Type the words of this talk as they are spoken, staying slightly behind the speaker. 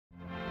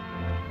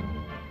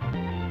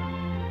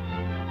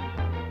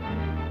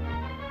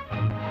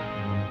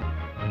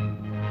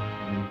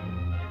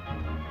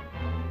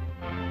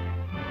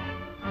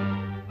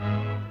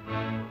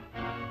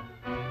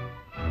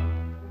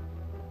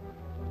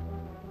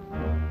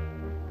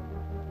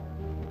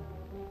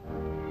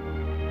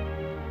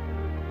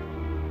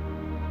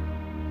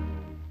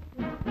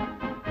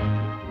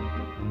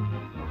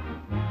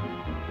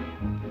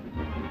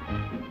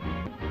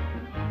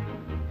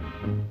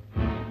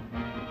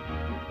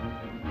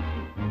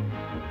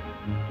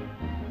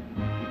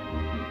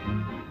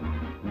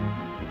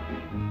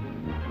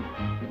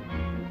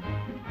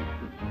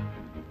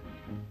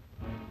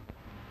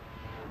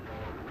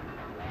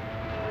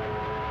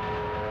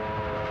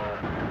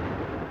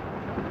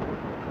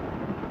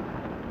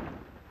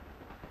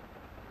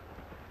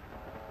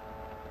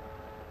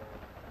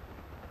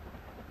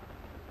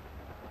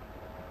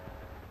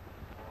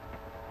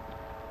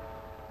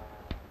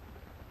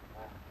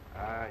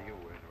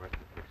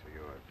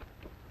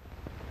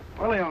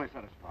Well, he only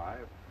sent us 5.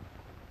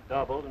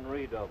 Doubled and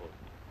redoubled.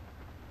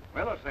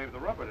 Well, I saved the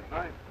rubber, didn't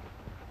I?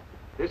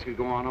 This could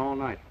go on all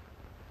night.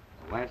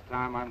 It's the last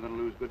time I'm going to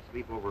lose good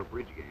sleep over a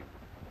bridge game.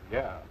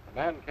 Yeah, a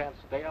man can't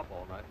stay up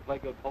all night and play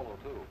good polo,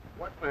 too.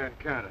 What man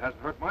can? It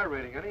hasn't hurt my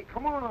rating any.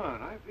 Come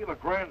on, I feel a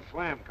grand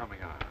slam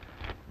coming on.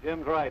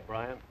 Jim's right,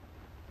 Brian.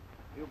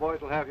 You boys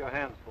will have your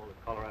hands full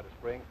at Colorado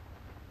Springs.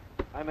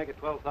 I make it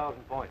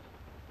 12,000 points.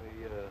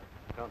 We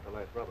count the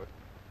last rubber.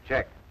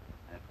 Check.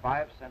 At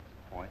 5 cents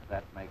a point,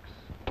 that makes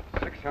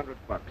 $600.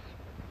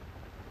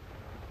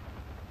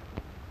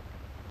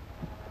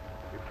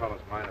 You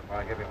fellas mind if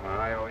I give you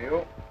my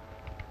IOU?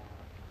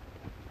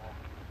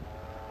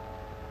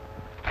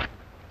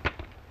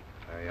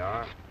 There you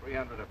are.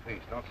 300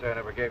 apiece. Don't say I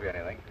never gave you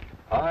anything.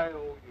 I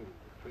owe you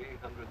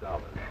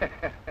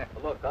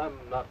 $300. Look, I'm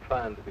not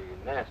trying to be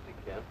nasty,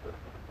 Kent, but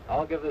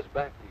I'll give this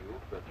back to you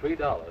for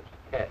 $3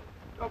 cash.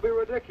 Don't be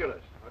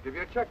ridiculous. I'll give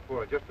you a check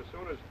for it just as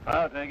soon as...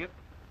 I'll take it.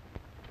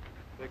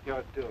 Take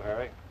yours too,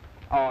 Harry.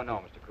 Oh, no,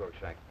 Mr.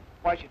 Cruikshank.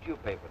 Why should you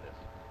pay for this?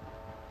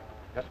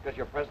 Just because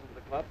you're president of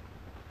the club?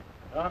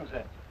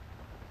 Nonsense.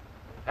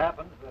 It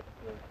happens that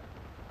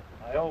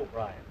I owe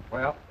Brian.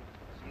 Well,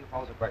 see you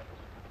fellas at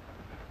breakfast.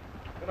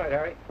 Good night,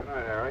 Harry. Good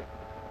night, Harry.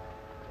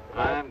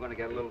 I'm going to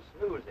get a little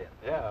snooze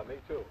in. Yeah, me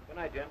too. Good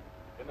night, Jim.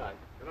 Good night.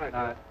 Good night,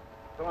 Jim.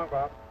 So long,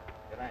 Bob.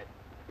 Good night.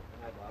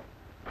 Good night, Bob.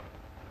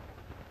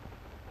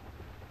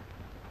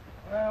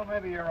 Well,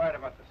 maybe you're right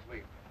about the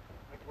sleep.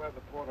 I think we'll have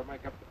the porter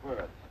make up the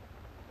birds.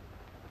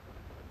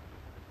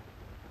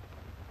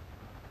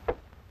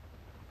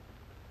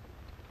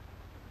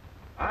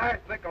 I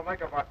think I'll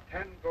make about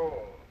 10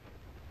 goals.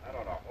 That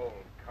ought to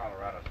hold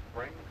Colorado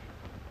Springs.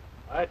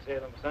 I'd say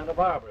them Santa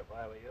Barbara if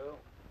I were you.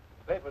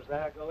 The papers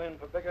there go in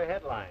for bigger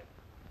headlines.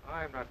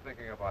 I'm not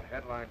thinking about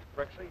headlines,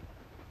 Prixie.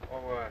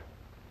 Oh,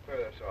 clear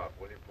this off,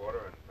 will you,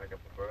 Porter, and make up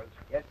the birds?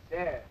 Yes,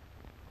 sir.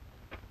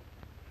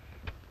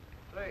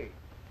 Say,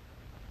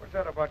 what's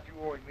that about you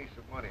owing me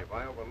some money? Have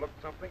I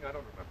overlooked something? I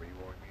don't remember you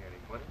owing me any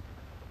money.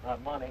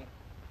 Not money,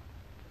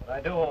 but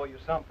I do owe you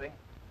something.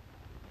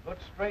 Good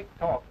straight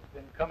talk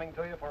has been coming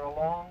to you for a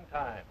long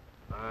time.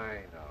 I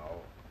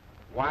know.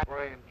 Why,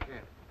 Brian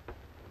Kent?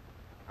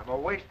 I'm a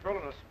wastrel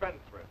and a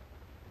spendthrift.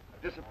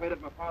 I've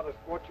dissipated my father's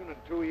fortune in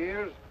 2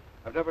 years.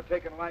 I've never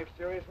taken life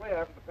seriously. I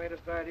haven't the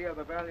faintest idea of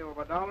the value of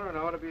a dollar, and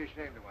I ought to be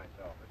ashamed of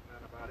myself. Isn't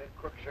that about it,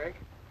 Cruikshank?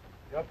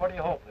 You're pretty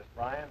hopeless,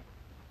 Brian.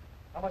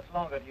 How much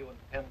longer do you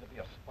intend to be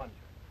a sponger?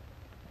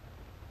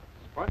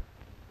 Sponge?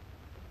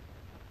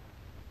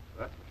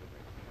 That's what you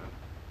mean, huh?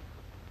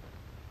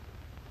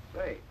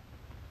 Say,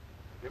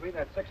 you mean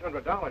that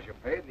 $600 you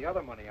paid and the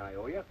other money I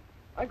owe you?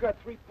 I've got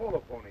 3 polo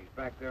ponies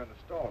back there in the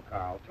stall,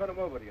 Carl. Turn them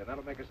over to you, and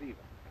that'll make us even.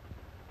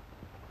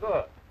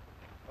 Good.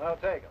 I'll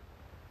take them.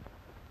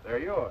 They're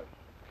yours.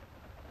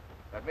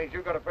 That means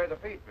you've got to pay the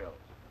feed bills.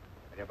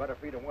 And you better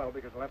feed them well,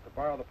 because we'll have to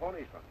borrow the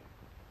ponies from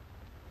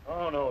you.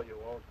 Oh, no, you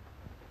won't.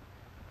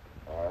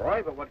 All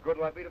right, but what good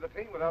will I be to the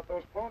team without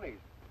those ponies?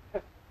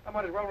 I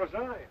might as well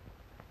resign.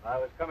 I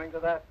was coming to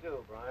that,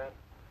 too, Brian.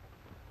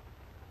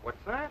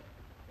 What's that?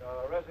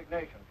 Your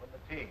resignation from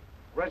the team.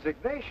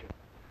 Resignation?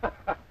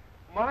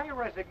 My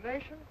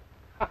resignation?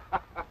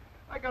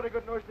 I got a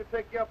good notion to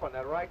take you up on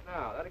that right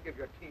now. That'll give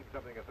your team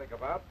something to think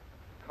about.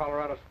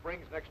 Colorado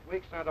Springs next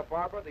week, Santa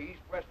Barbara, the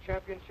East-West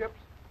Championships.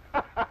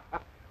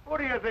 Who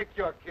do you think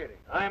you're kidding?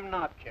 I'm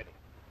not kidding.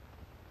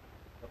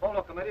 The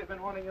Polo Committee has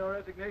been wanting your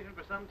resignation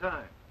for some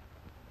time.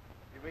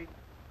 You mean?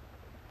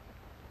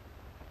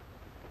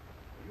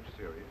 Are you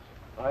serious?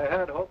 I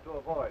had hoped to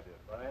avoid it,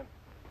 Brian.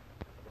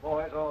 The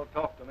boys all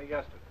talked to me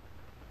yesterday.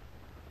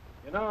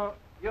 You know,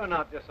 you're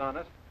not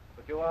dishonest,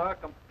 but you are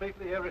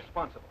completely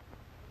irresponsible.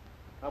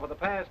 Now, for the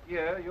past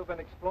year, you've been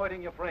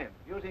exploiting your friends,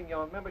 using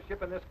your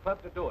membership in this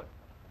club to do it.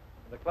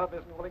 And the club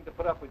isn't willing to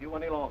put up with you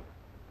any longer.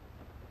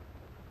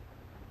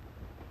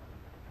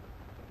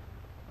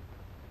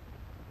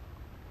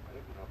 I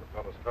didn't know the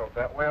fellows felt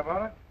that way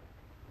about it.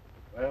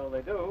 Well,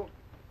 they do.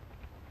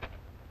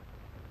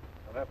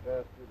 I'll have to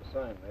ask you to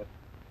sign that.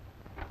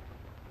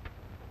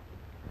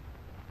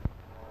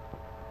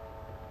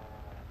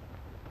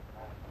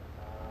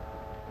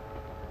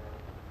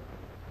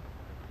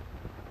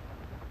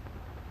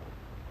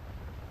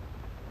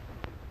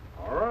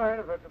 All right,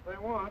 if that's what they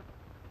want.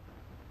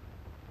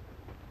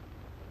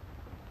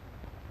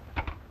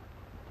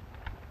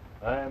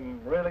 I'm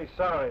really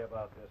sorry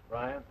about this,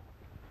 Brian.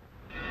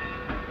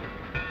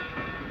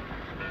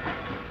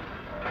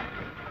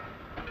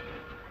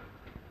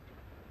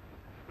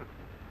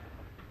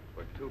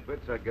 For 2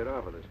 bits, I'd get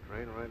off of this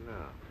train right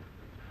now.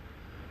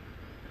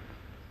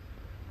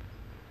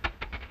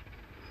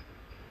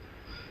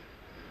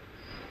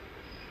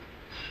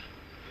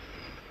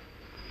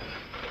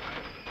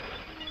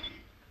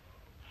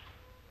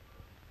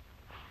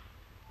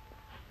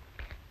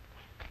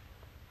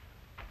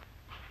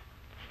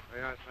 There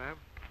you are, Sam.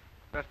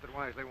 Best it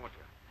wisely, won't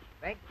you?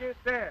 Thank you,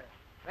 sir.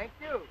 Thank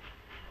you.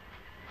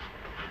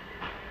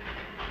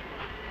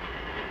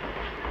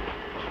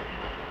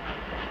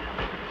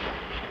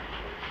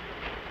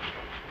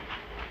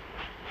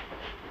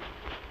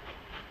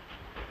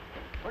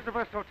 Where's the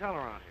best hotel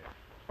around here?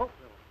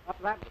 Hopeville, up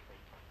that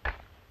way.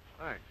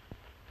 Thanks.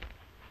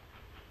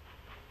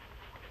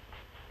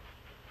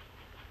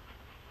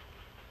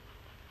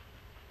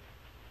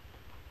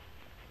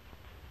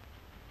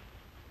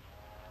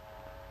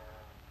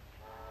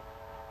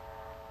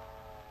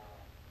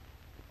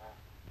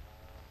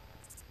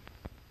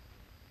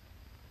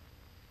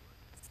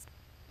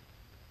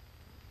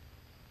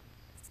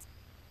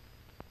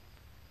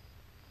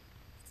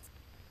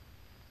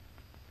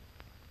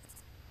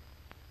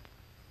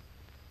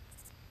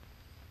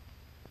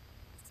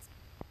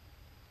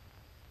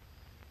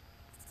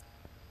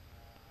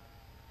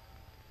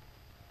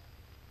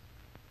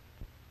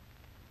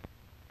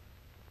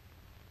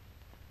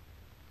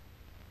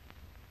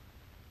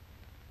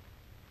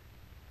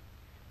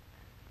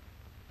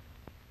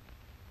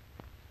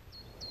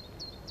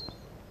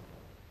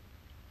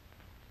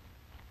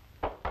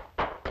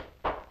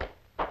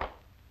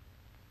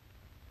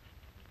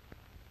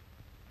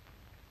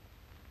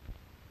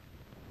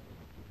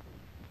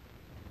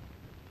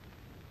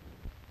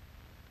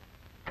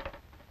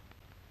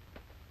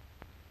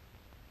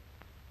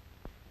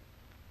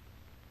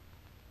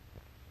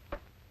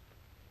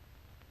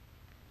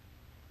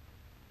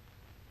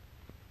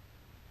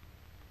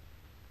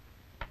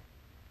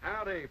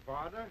 Howdy,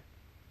 partner.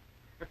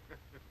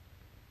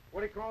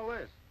 What do you call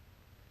this?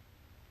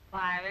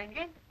 Fire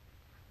engine?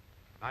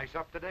 Nice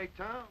up-to-date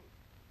town.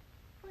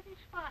 Pretty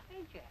smart,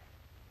 ain't you?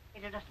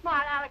 It is a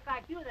smart aleck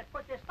like you that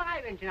put this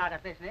fire engine out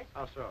of business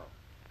How so?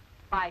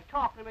 by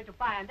talking him into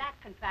buying that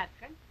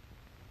contraption.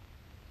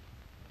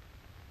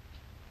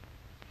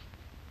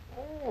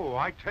 Oh,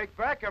 I take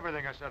back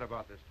everything I said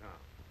about this town.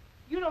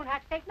 You don't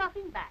have to take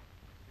nothing back.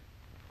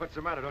 What's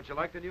the matter? Don't you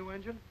like the new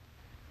engine?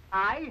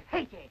 I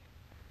hate it.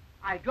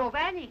 I drove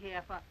Annie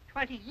here for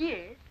 20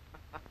 years.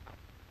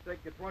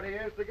 Take you 20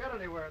 years to get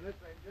anywhere in this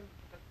engine.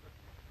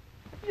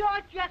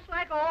 You're just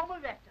like all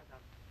the rest of them.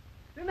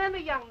 Remember,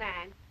 young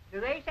man, the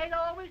race ain't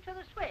always to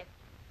the swift.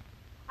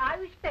 I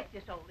respect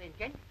this old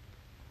engine.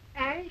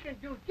 And he can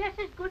do just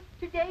as good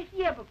today as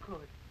he ever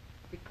could.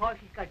 Because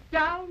he's got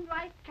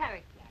downright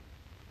character.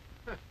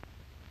 You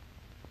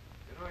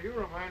know, you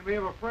remind me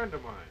of a friend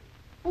of mine.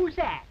 Who's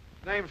that?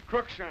 Name's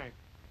Crookshank.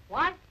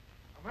 What?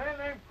 A man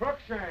named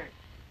Crookshank.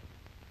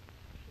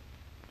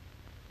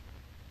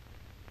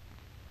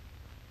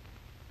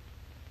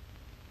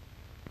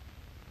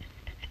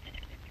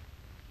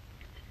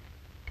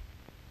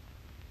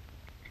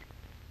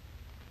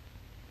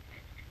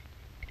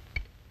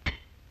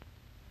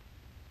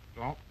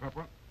 Salt,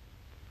 pepper.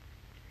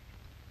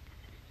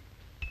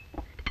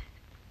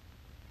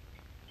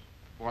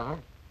 Butter.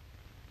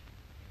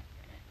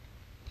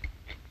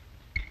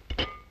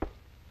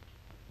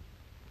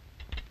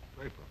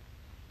 Paper.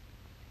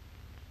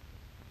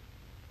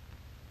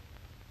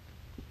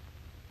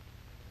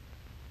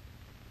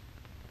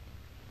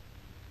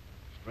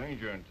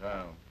 Stranger in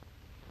town.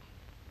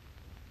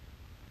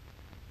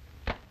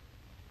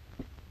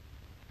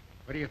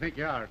 What do you think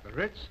you are, at the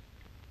Ritz?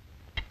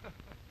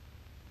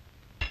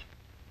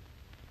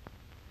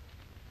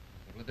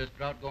 With this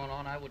drought going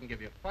on, I wouldn't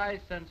give you 5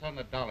 cents on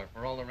the dollar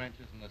for all the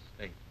ranches in the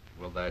state.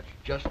 Well, that's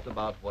just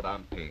about what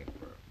I'm paying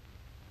for.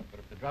 But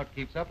if the drought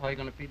keeps up, how are you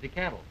going to feed the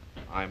cattle?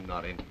 I'm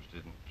not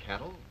interested in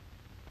cattle.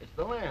 It's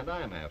the land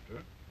I'm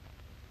after.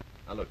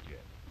 Now, look, Jed.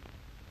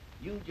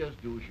 You just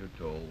do as you're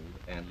told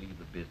and leave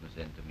the business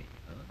end to me,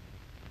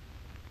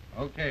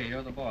 huh? Okay,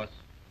 you're the boss.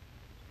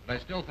 But I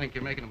still think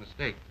you're making a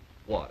mistake.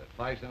 What, at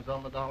 5 cents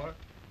on the dollar?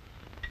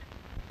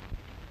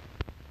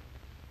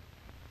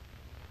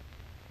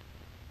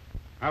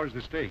 How was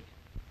the steak?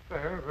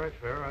 Fair, very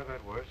fair. I've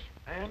had worse.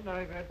 And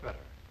I've had better.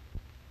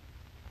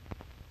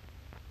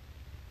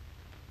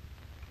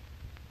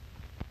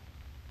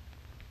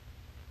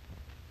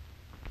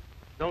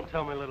 Don't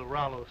tell me little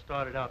Rollo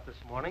started out this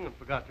morning and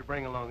forgot to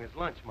bring along his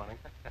lunch money.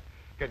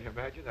 Can you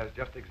imagine? That's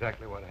just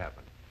exactly what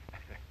happened.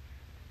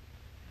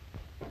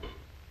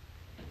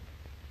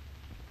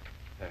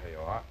 There you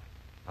are.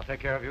 I'll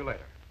take care of you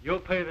later. You'll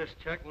pay this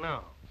check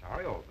now.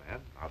 Sorry, old man.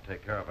 I'll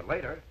take care of it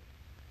later.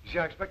 You see,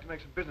 I expect to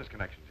make some business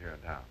connections here in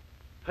town.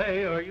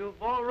 Pay, or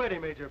you've already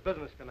made your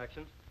business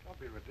connections. Don't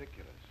be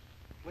ridiculous.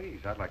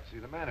 Please, I'd like to see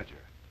the manager.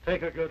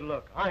 Take a good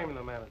look. I'm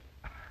the manager.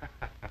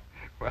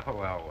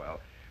 Well.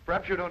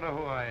 Perhaps you don't know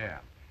who I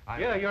am.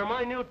 Yeah, you're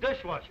my new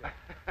dishwasher.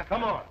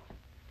 Come on.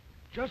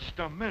 Just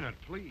a minute,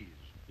 please.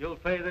 You'll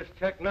pay this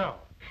check now.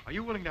 Are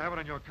you willing to have it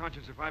on your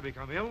conscience if I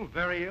become ill,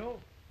 very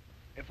ill?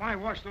 If I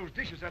wash those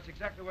dishes, that's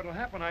exactly what'll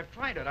happen. I've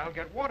tried it. I'll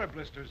get water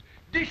blisters,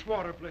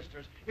 dishwater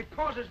blisters. It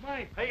causes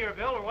my... Pay your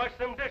bill or wash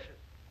them dishes.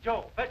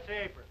 Joe, fetch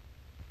the apron.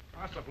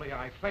 Possibly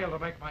I fail to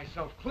make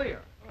myself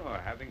clear. Oh,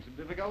 having some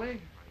difficulty?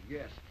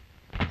 Yes.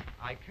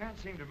 I can't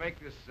seem to make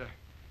this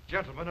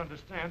gentleman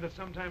understand that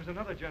sometimes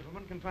another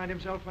gentleman can find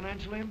himself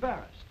financially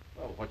embarrassed.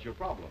 Well, what's your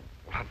problem?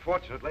 Well,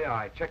 unfortunately,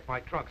 I checked my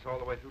trunks all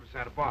the way through to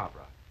Santa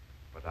Barbara.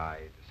 But I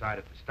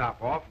decided to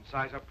stop off and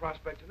size up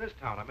prospects in this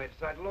town. I may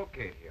decide to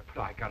locate here.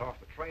 But I got off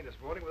the train this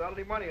morning without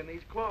any money in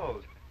these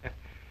clothes. Can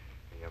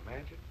you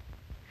imagine?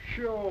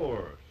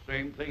 Sure.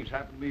 Same thing's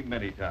happened to me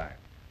many times.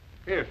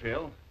 Here,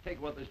 Phil.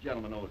 Take what this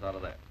gentleman owes out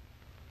of that.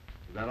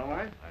 Is that all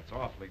right? That's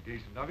awfully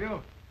decent of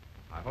you.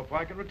 I hope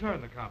I can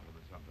return the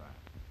compliment sometime.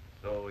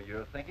 So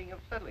you're thinking of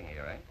settling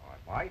here, eh?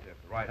 I might,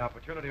 if the right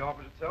opportunity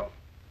offers itself.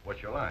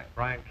 What's your line?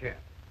 Brian Kent.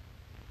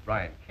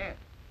 Brian Kent.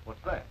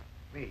 What's that?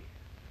 Me.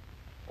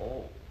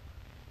 Oh.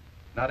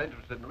 Not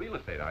interested in real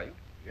estate, are you?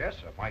 Yes,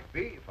 I might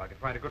be, if I could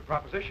find a good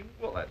proposition.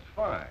 Well, that's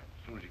fine.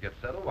 As soon as you get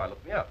settled, why,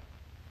 look me up.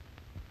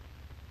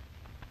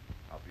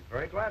 I'll be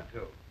very glad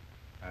to.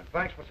 And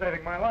thanks for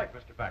saving my life,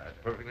 Mr. Baxter.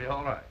 That's perfectly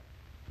all right.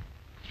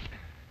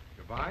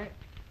 Goodbye.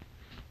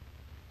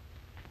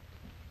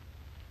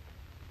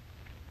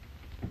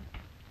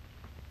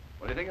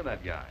 What do you think of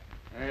that guy?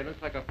 Hey,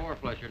 looks like a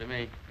four-flusher to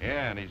me.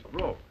 Yeah, and he's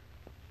broke.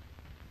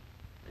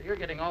 You're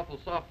getting awful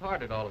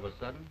soft-hearted all of a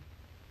sudden.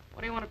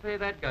 What do you want to pay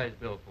that guy's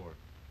bill for?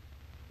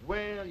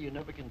 Well, you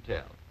never can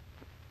tell.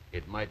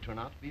 It might turn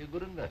out to be a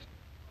good investment.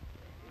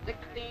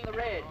 16 the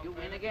red. You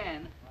win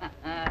again.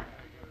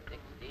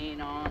 16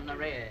 on the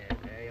red.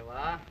 There you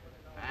are.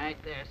 Right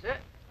there, sir.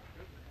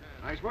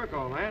 Nice work,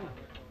 old man.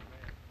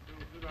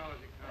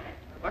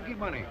 Lucky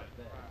money.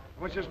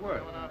 How much is this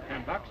worth?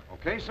 $10.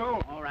 Okay,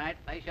 sold. All right.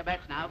 Place your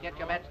bets now. Get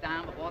your bets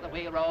down before the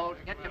wheel rolls.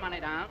 Get your money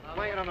down.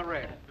 Play it on the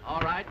red. All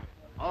right.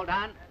 Hold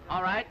on.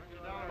 All right.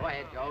 Go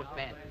ahead, Joe.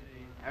 Spin.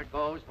 There it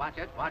goes. Watch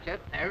it. Watch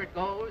it. There it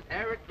goes.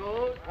 There it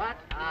goes. What?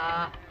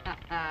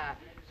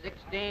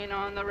 16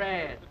 on the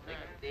red.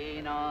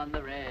 16 on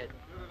the red.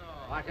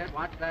 Watch it.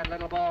 Watch that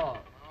little ball.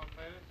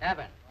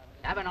 7.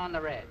 7 on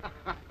the red.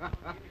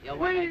 You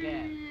win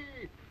again.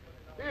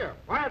 Here,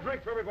 buy a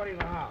drink for everybody in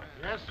the house.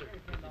 Yes, sir.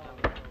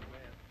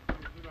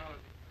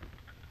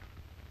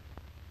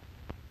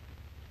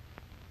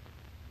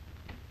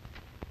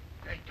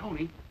 Hey,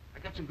 Tony, I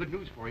got some good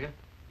news for you.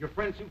 Your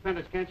friend Sue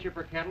Pennis can't ship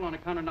her cattle on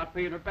account of not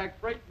paying her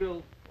back freight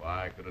bills.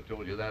 Why, I could have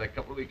told you that a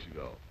couple of weeks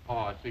ago.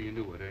 Oh, so you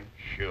knew it, eh?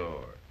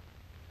 Sure.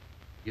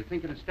 You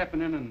thinking of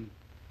stepping in and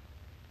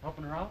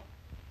helping her out?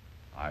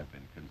 I've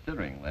been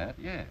considering that,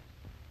 yes.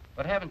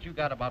 But haven't you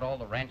got about all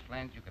the ranch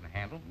lands you can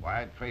handle?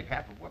 Why, I'd trade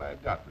half of what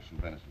I've got for Sue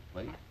Bennis's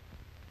place.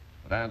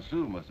 But Aunt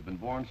Sue must have been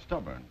born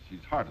stubborn.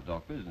 She's hard to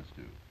talk business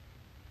to.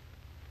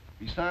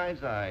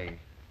 Besides, I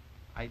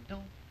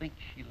don't think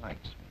she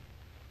likes me.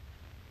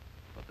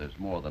 But there's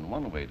more than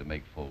one way to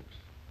make folks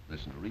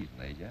listen to reason,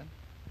 eh, Jen?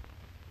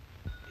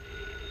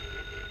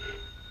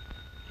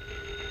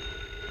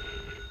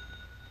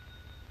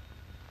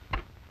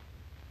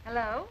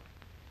 Hello?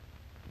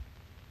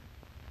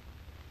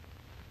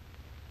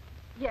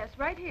 Yes,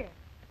 right here.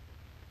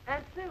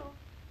 Aunt Sue,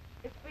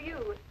 it's for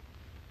you.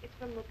 It's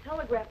from the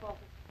telegraph office.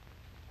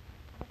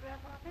 Telegraph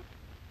office?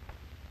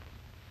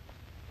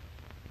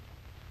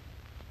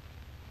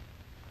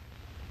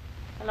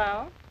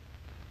 Hello?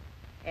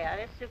 Yeah,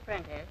 this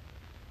superintendent.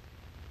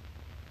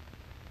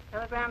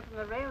 Telegram from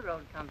the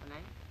railroad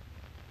company.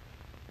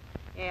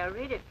 Yeah,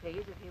 read it,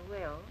 please, if you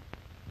will.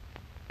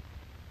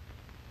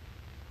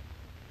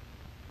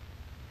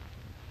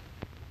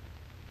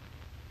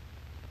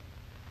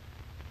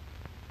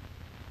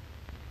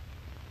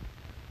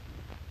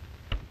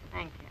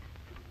 Thank you.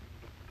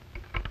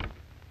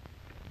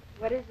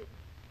 What is it?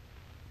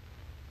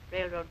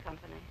 Railroad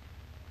company.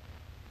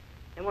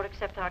 They won't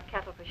accept our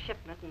cattle for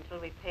shipment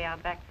until we pay our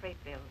back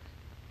freight bills.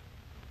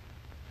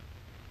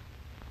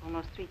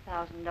 Almost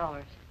 $3,000.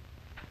 $3,000?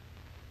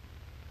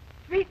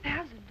 That's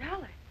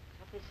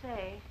what they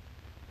say.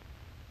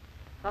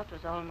 Thought it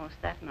was almost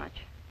that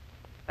much.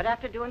 But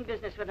after doing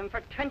business with them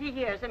for 20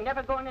 years and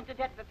never going into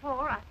debt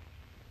before, I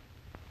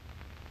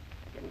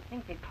didn't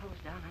think they'd close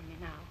down on me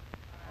now.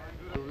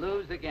 You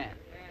lose again.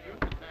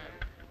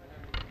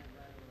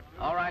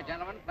 All right,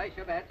 gentlemen, place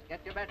your bets.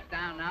 Get your bets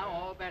down now.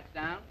 All bets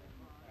down.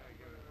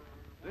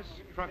 This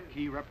truck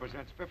key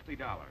represents $50.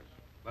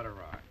 Let her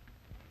ride.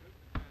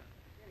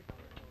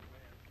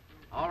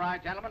 All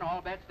right, gentlemen, all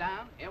bets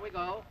down. Here we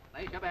go.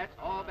 Place your bets.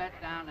 All bets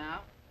down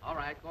now. All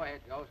right, go ahead,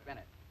 Joe. Spin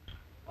it.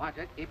 Watch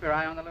it. Keep your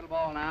eye on the little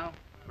ball now.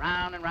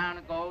 Round and round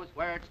it goes.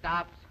 Where it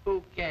stops,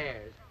 who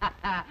cares?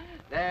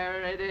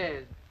 There it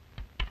is.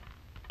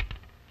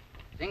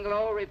 Single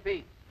O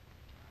repeats.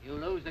 You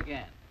lose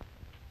again.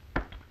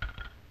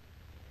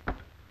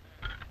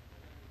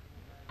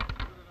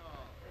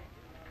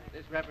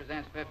 This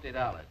represents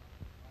 $50.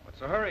 What's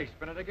the hurry?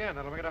 Spin it again.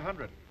 That'll make it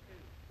 100.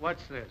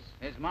 What's this?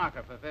 His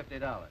marker for $50.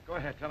 Go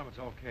ahead. Tell him it's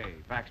okay.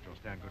 Baxter will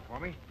stand good for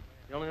me.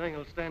 The only thing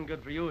that'll stand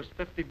good for you is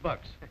 $50.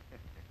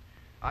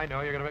 I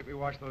know. You're going to make me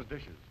wash those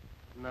dishes.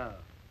 No.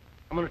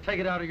 I'm going to take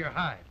it out of your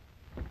hide.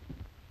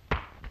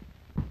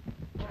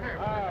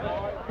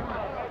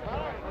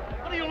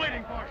 What are you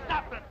waiting for?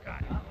 Stop that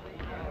guy.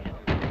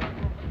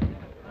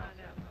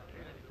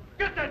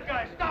 Get that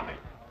guy. Stop him.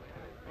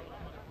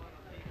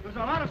 There's a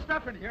lot of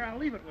stuff in here. I'll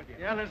leave it with you.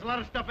 Yeah, there's a lot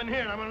of stuff in here,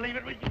 and I'm going to leave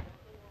it with you.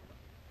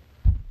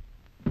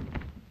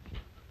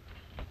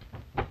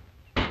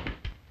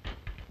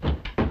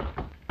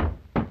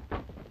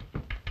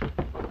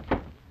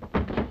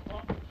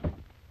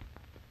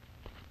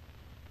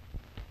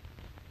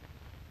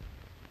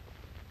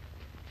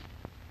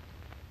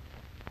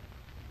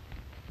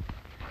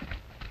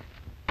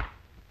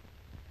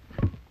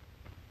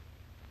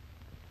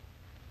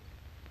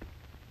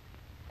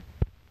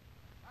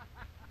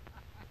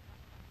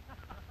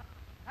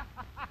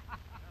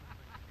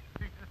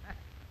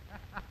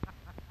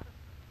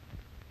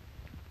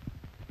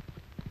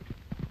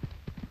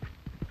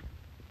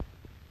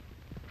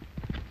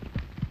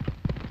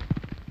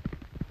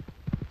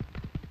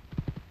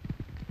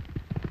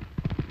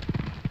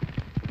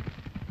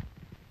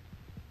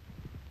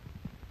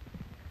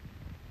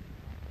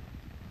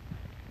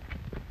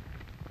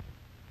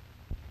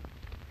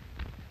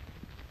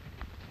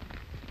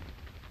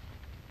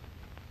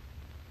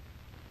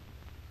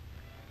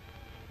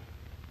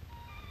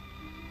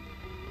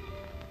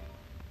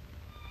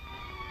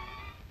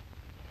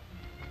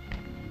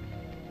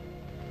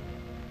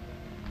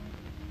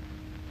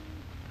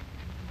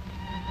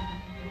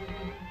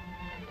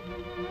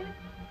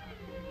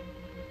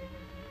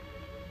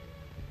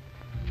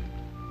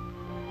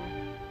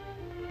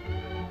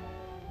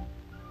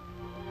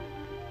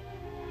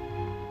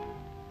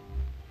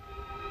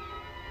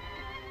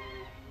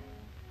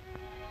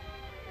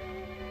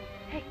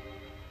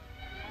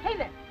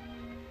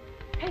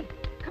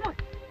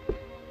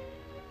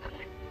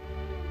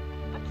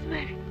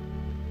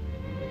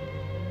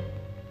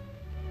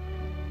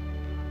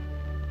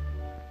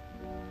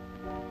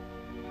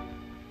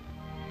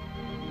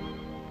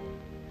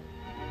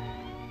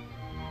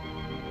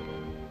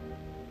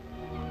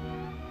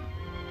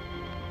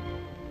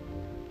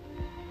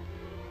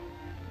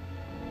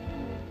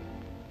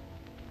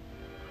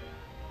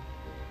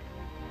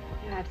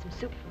 have some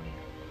soup for you.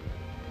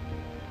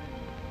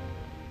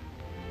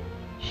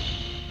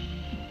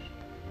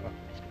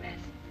 Mr.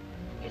 Bess,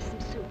 here's some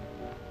soup.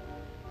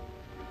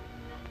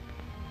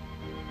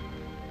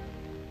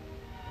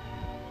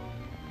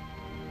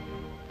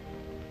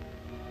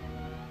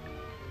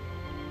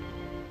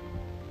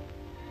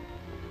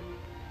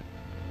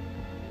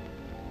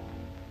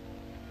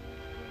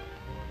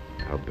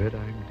 I'll bet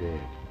I'm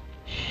dead.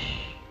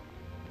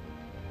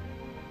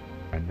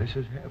 And this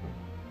is heaven.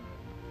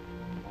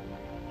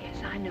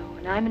 Yes, I know,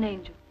 and I'm an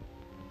angel.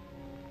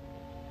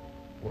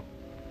 What?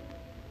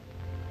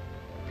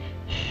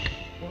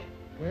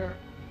 Where?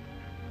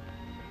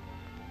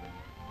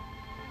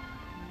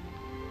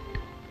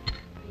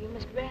 You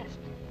must rest.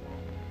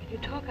 If you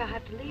talk, I'll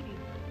have to leave you.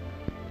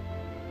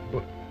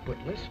 But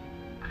listen.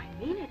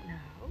 I mean it now.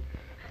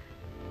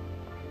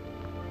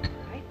 All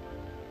right.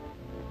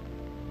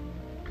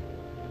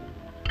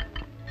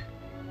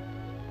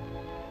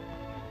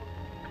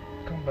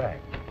 Come back.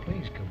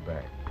 Please come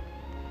back.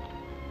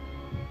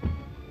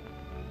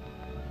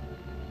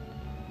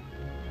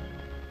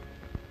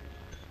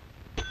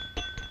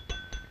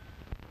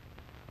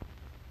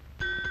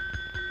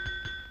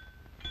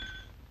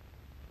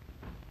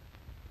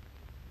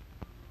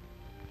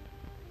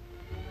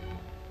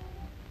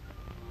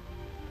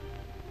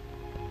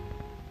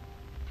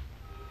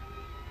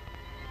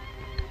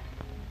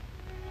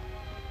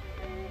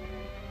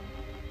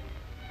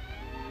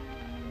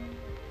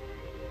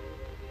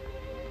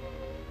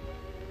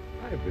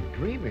 I've been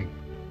dreaming.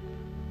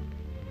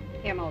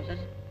 Here, Moses.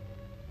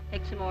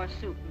 Take some more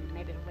soup and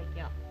maybe it'll wake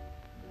you up.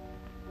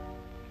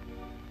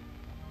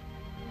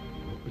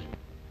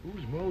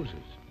 Who's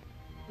Moses?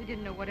 We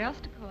didn't know what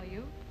else to call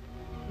you.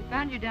 We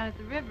found you down at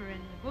the river in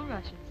the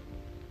bulrushes.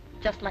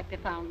 Just like they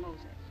found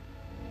Moses.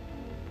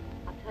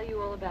 I'll tell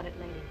you all about it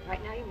later.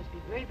 Right now, you must be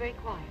very, very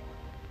quiet.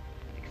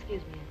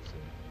 Excuse me, Aunt Sue.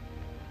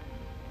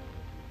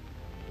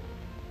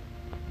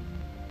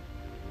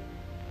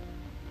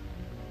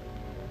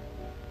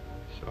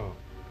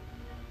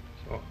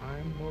 So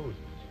I'm Moses.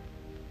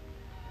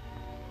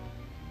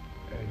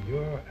 And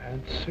you're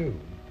Aunt Sue.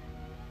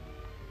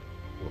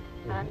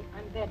 I'm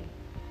Betty.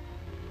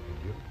 And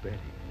you're Betty.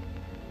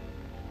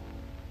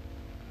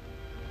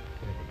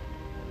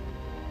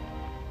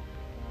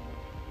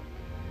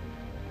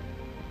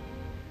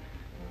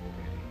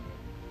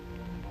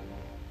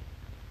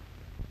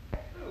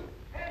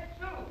 Aunt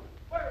Sue!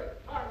 Where in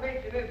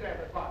tarnation is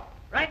everybody?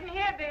 Right in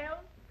here, Bill.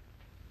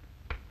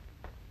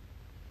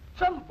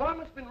 Some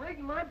varmint's been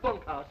raiding my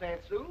bunkhouse,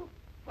 Aunt Sue.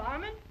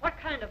 Varmint? What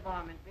kind of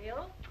varmint,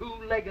 Bill?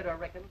 Two-legged, I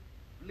reckon.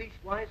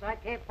 Leastwise, I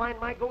can't find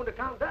my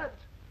going-to-town duds.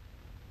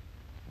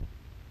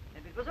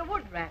 Maybe it was a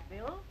wood rat,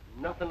 Bill.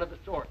 Nothing of the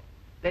sort.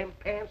 Them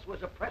pants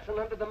was a-pressing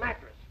under the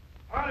mattress.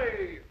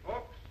 Howdy,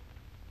 folks.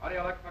 How do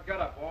you like my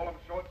get-up? All I'm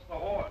short's the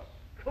horse.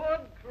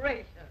 Good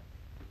gracious.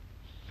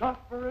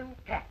 Suffering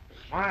cat.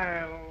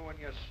 Smile when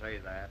you say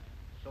that.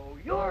 So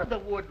you're the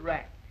wood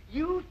rat.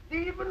 You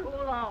thieving?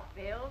 Cool off,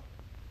 Bill.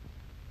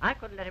 I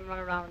couldn't let him run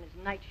around in his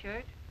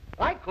nightshirt.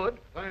 I could.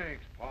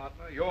 Thanks,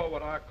 partner. You're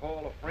what I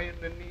call a friend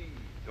in need.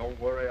 Don't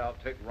worry, I'll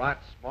take right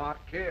smart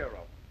care of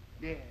them.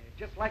 Yeah,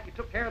 just like you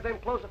took care of them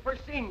clothes the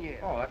first seen you.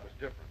 Oh, that was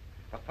different.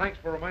 But thanks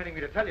for reminding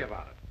me to tell you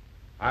about it.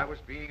 I was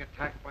being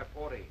attacked by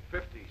 40,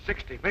 50,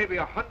 60, maybe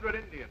 100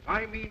 Indians.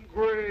 I mean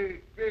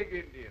great, big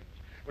Indians.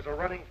 It was a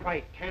running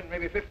fight, 10,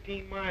 maybe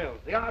 15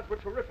 miles. The odds were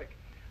terrific.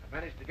 I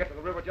managed to get to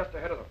the river just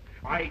ahead of them.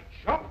 I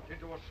jumped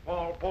into a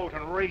small boat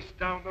and raced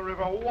down the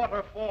river,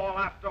 waterfall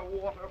after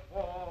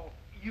waterfall.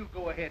 You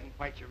go ahead and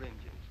fight your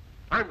Indians.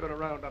 I'm going to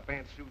round up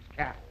Aunt Sue's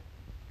cattle.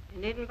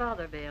 You needn't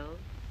bother, Bill.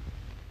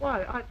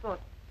 Why, I thought...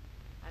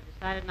 I've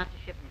decided not to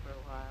ship them for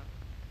a while.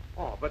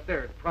 Oh, but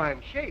they're in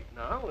prime shape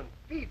now, and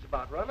feed's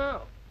about run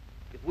out.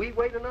 If we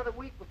wait another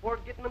week before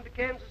getting them to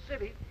Kansas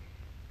City...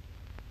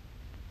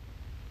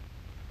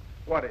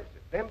 What is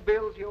it? Them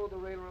bills you owe the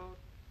railroad?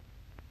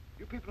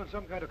 You people in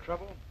some kind of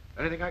trouble?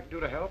 Anything I can do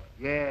to help?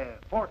 Yeah,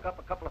 fork up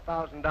a couple of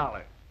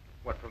 $1,000.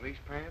 What, from these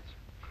pants?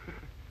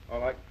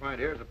 All I can find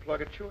here is a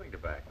plug of chewing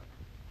tobacco.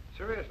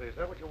 Seriously, is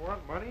that what you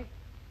want, money?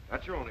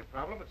 That's your only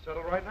problem. It's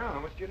settled right now. How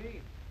much do you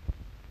need?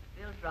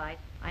 Bill's right.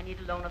 I need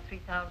a loan of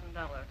 $3,000.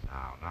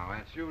 Now,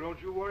 Aunt Sue,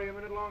 don't you worry a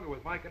minute longer.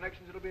 With my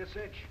connections, it'll be a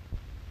cinch.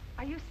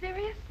 Are you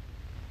serious?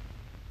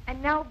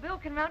 And now Bill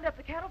can round up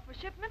the cattle for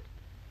shipment?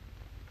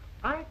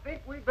 I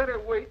think we better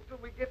wait till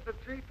we get the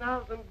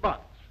 $3,000.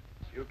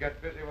 You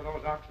get busy with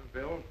those oxen,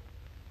 Bill.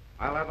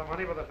 I'll have the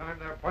money by the time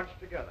they're bunched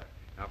together.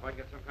 Now, if I can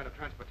get some kind of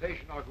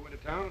transportation, I'll go into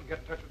town and get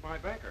in touch with my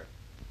banker.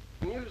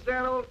 And use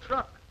that old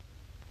truck.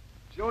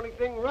 It's the only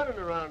thing running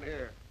around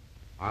here.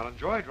 I'll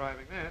enjoy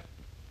driving that.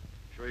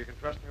 Sure you can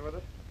trust me with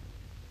it?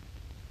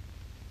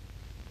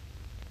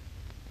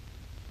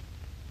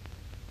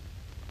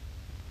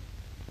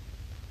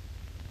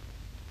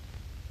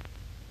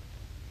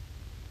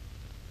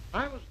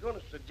 I was going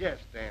to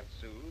suggest, Aunt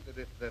Sue, that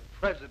if the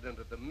president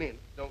of the mint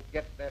don't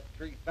get that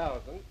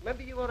 $3,000,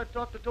 maybe you ought to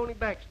talk to Tony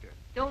Baxter.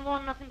 Don't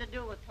want nothing to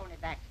do with Tony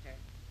Baxter.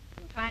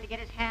 Been trying to get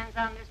his hands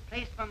on this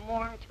place for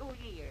more than 2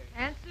 years.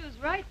 Aunt Sue's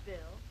right, Bill.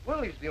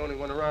 Well, he's the only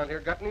one around here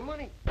got any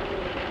money.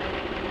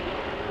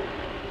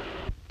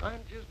 I'm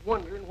just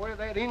wondering where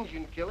that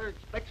Indian killer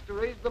expects to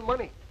raise the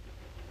money.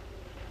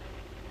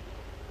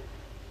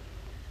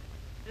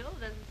 Bill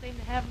doesn't seem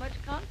to have much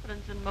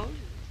confidence in Moses.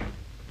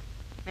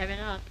 Maybe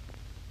not.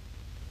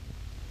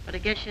 But I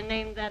guess you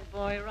named that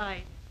boy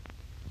right.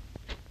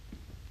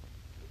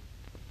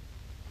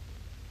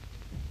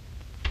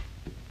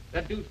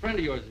 That dude friend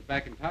of yours is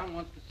back in town and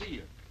wants to see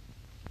you.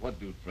 What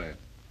dude, Fred?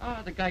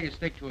 Ah, the guy you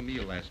staked to a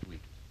meal last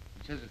week.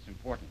 He says it's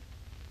important.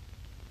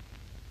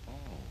 Oh.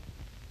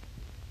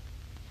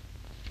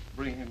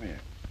 Bring him in.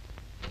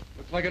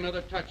 Looks like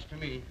another touch to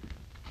me.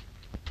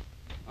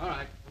 All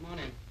right, come on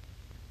in.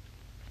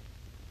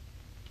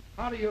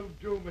 How do you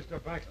do,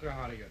 Mr. Baxter?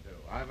 How do you do?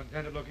 I've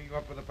intended looking you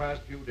up for the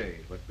past few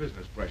days, but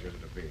business pressures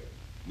had appeared.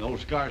 No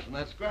scars from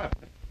that scrap.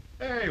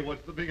 Hey,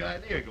 what's the big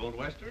idea? Going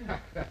western?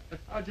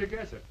 How'd you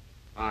guess it?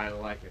 I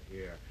like it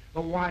here.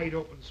 The wide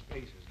open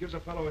spaces. Gives a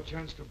fellow a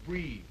chance to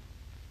breathe.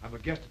 I'm a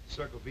guest at the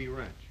Circle V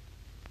Ranch.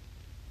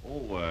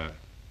 Oh,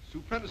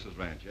 Sue Prentice's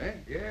ranch, eh?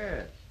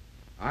 Yes.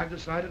 I've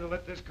decided to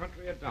let this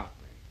country adopt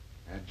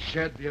me and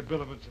shed the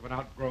habiliments of an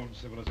outgrown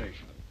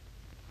civilization.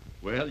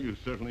 Well, you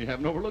certainly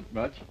haven't overlooked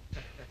much.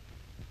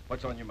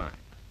 What's on your mind?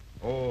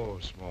 Oh,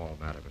 small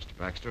matter, Mr.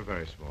 Baxter,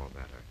 very small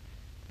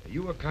matter.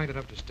 You were kind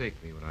enough to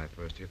stake me when I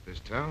first hit this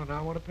town, and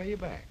I want to pay you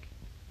back.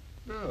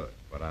 Good.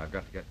 But I've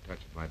got to get in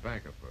touch with my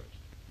banker first.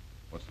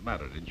 What's the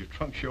matter? Didn't your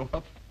trunk show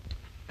up?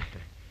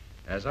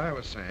 As I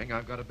was saying,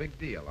 I've got a big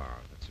deal on.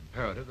 It's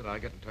imperative that I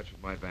get in touch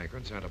with my banker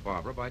in Santa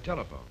Barbara by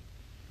telephone.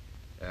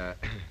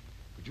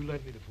 Could you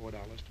lend me the $4 to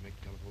make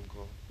the telephone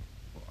call?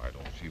 Well, I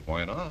don't see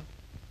why not.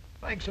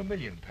 Thanks a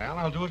million, pal.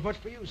 I'll do as much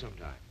for you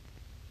sometime.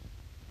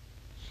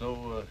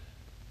 So,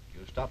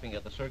 you're stopping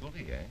at the Circle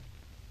V, eh?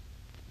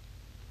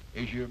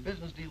 Is your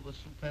business deal with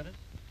Sue Prentice?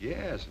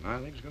 Yes, and I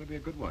think it's going to be a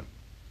good one.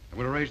 I'm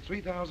going to raise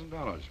 $3,000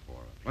 for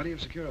her. Plenty of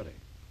security.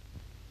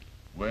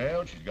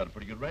 Well, she's got a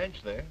pretty good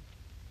ranch there.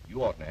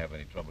 You oughtn't to have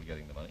any trouble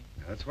getting the money.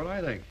 That's what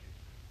I think.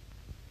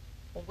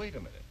 Well, wait a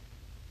minute.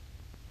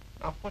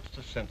 Now, what's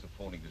the sense of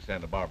phoning to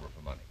Santa Barbara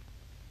for money?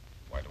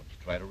 Why don't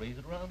you try to raise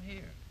it around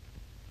here?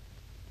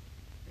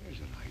 Here's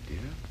an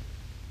idea.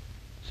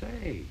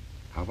 Say,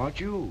 how about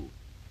you?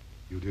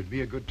 You did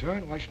me a good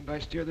turn. Why shouldn't I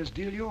steer this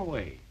deal your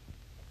way?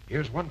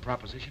 Here's one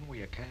proposition where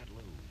you can't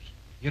lose.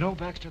 You know,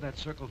 Baxter, that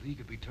Circle V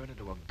could be turned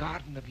into a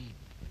Garden of Eden.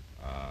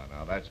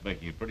 Now that's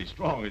making it pretty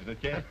strong, isn't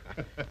it, Ken?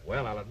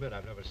 Well, I'll admit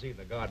I've never seen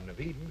the Garden of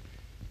Eden,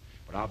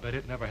 but I'll bet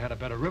it never had a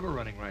better river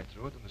running right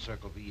through it than the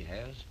Circle V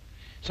has.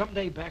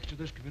 Someday, Baxter,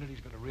 this community's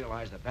going to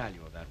realize the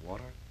value of that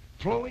water.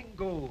 Flowing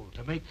gold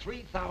to make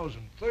 3,000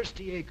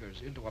 thirsty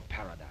acres into a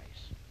paradise.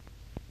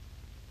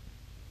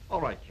 All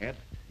right, Kent.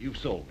 You've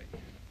sold me.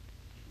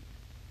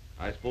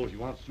 I suppose you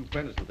want Sue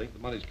Prentice to think the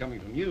money's coming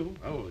from you.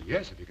 Oh,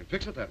 yes, if you can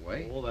fix it that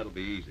way. Oh, that'll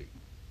be easy.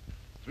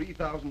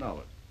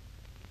 $3,000.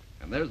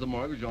 And there's the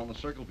mortgage on the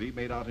Circle V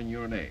made out in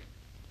your name.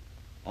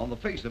 On the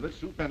face of it,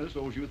 Sue Prentice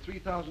owes you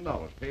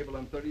 $3,000, payable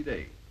in 30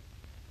 days.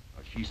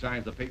 Now, she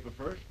signs the paper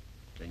first,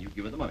 then you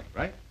give her the money,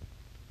 right?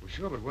 Well,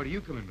 sure, but where do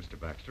you come in, Mr.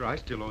 Baxter? I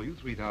still owe you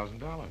 $3,000.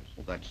 Well,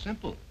 that's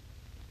simple.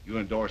 You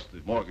endorse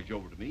the mortgage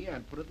over to me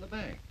and put it in the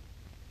bank.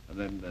 And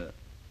then,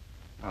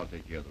 I'll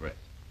take care of the rest.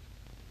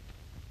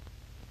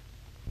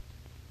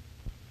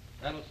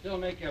 That'll still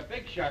make you a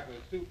big shot with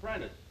Sue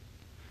Prentice.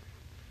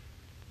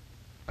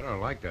 I don't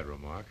like that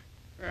remark.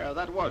 Yeah,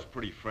 that was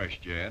pretty fresh,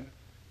 Jan.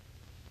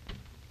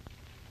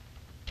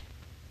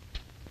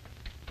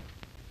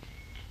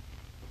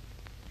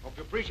 Hope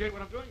you appreciate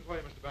what I'm doing for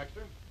you, Mr.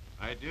 Baxter.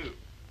 I do.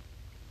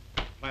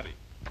 Plenty.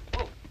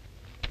 Whoa.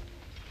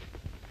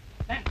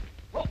 Then.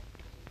 Whoa.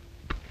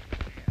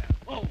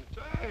 Whoa.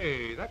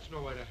 Say, that's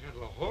no way to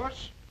handle a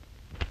horse.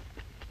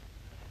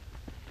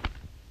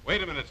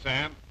 Wait a minute,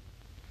 Sam.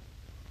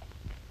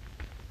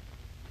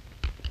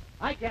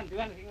 I can't do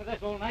anything with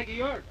this old nag of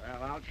yours.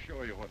 Well, I'll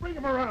show you what... Bring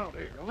him around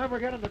here. You'll never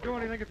get him to do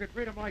anything if you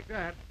treat him like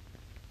that.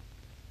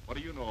 What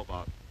do you know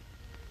about it?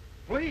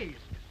 Please.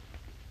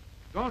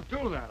 Don't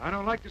do that. I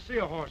don't like to see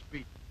a horse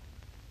beat.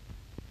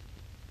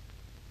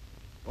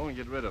 Go and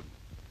get rid of him.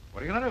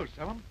 What are you going to do,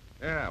 sell him?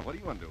 Yeah, what do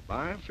you want to do,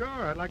 buy him? Sure,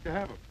 I'd like to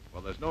have him.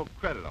 Well, there's no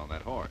credit on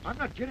that horse. I'm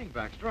not kidding,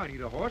 Baxter. I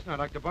need a horse, and I'd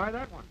like to buy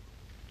that one.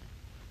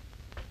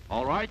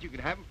 All right, you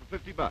can have him for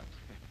 $50.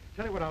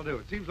 Tell you what I'll do.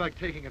 It seems like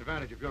taking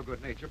advantage of your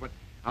good nature, but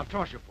I'll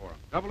toss you for him.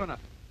 Double or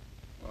nothing.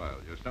 Well,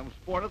 you're some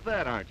sport at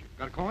that, aren't you?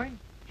 Got a coin?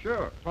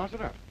 Sure. Toss it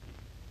up.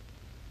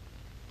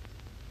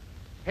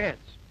 Heads.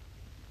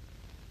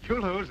 You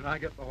lose, and I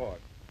get the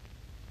horse.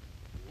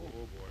 Whoa,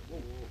 boy. Whoa,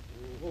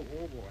 whoa,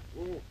 whoa, boy.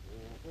 Whoa, whoa, whoa,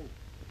 whoa.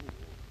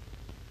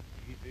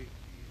 Easy, easy.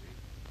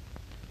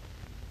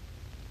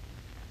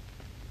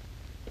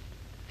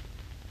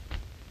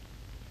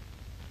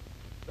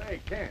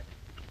 Say, Kent.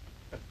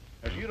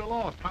 If you'd have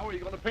lost, how are you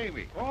going to pay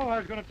me? Oh, I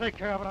was going to take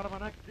care of it out of my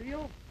next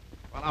deal.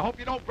 Well, I hope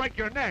you don't break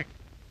your neck.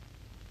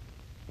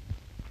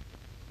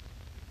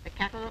 The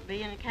cattle will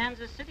be in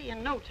Kansas City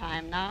in no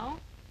time now.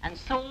 and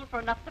sold for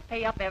enough to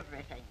pay up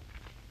everything.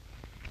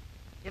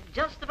 You've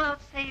just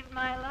about saved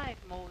my life,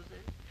 Moses.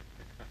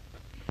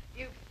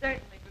 You've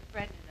certainly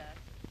befriended us.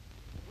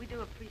 We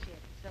do appreciate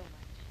it so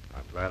much.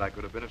 I'm glad I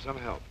could have been of some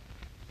help.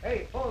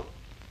 Hey, Polo.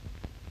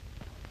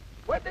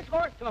 Where'd this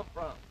horse come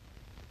from?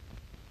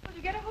 Did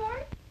you get a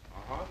horse?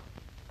 Uh-huh.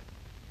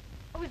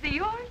 Oh, is it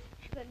yours?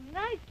 It's a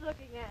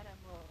nice-looking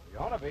animal. You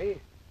ought to be.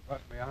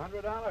 Cost me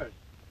 $100.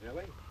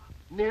 Nearly.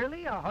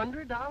 Nearly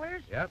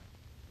 $100? Yep.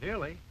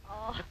 Nearly.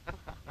 Oh,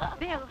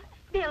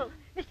 Bill,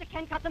 Mr.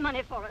 Kent got the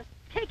money for us.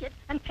 Take it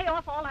and pay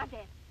off all our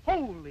debts.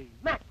 Holy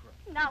mackerel.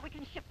 Now we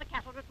can ship the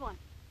cattle at once.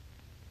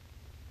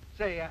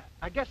 Say,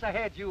 I guess I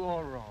had you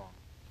all wrong.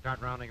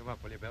 Start rounding them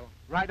up, will you, Bill?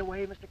 Right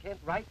away, Mr. Kent,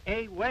 right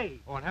away.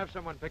 Oh, and have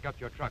someone pick up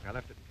your truck. I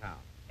left it in town.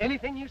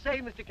 Anything you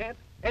say, Mr. Kent.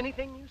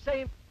 Anything you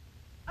say.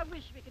 I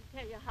wish we could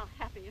tell you how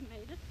happy you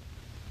made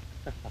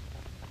us.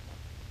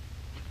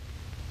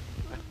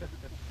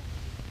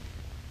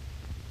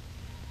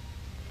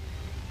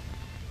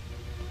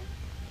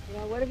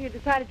 Well, what have you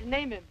decided to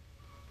name him?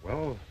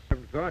 Well,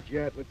 haven't thought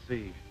yet. Let's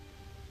see.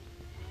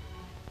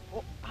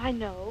 Oh, I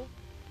know.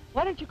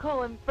 Why don't you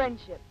call him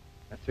Friendship?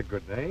 That's a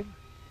good name.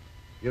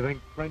 You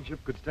think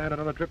Friendship could stand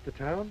another trip to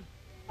town?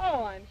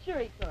 Oh, I'm sure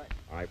he could.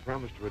 I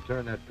promised to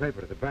return that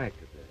paper to the bank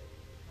today.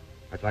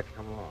 I'd like to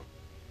come along.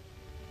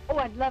 Oh,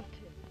 I'd love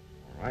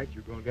to. All right,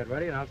 you go and get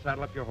ready, and I'll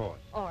saddle up your horse.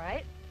 All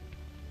right.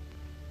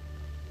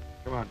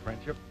 Come on,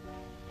 Friendship.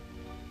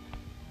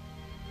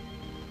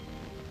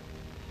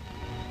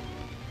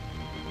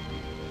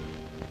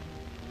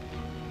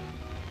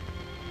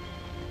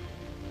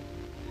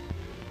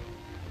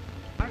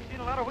 I've seen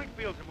a lot of wheat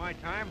fields in my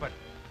time, but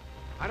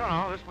I don't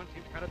know. This one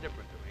seems kind of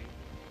different to me.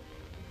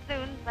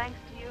 Soon, thanks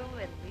to you,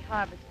 it'll be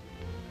harvested.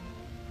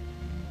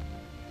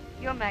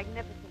 You're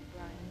magnificent,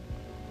 Brian.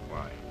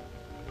 Why?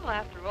 Well,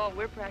 after all,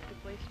 we're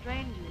practically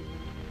strangers.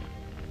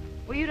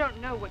 Well, you don't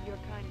know what your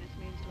kindness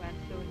means to Aunt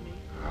Sue and me.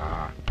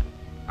 Ah,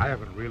 I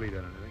haven't really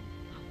done anything.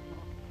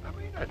 I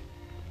mean it.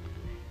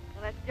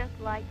 Well, that's just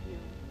like you.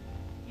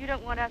 You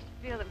don't want us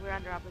to feel that we're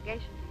under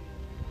obligation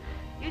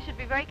to you. You should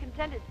be very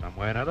contented. Some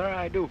way or another,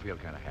 I do feel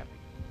kind of happy.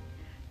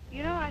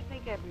 You know, I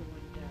think everyone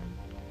does.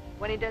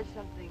 When he does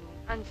something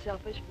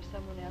unselfish for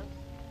someone else.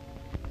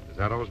 Does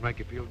that always make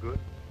you feel good?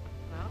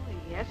 Well,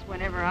 yes,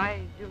 whenever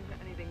I do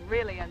anything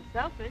really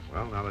unselfish.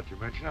 Well, now that you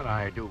mention it,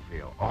 I do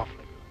feel awfully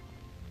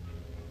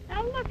good.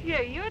 Now, look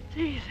here, you're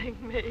teasing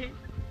me.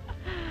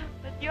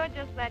 But you're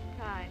just that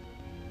kind.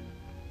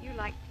 You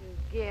like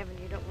to give and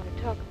you don't want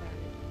to talk about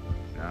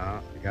it.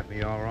 No, you got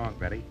me all wrong,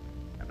 Betty.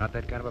 I'm not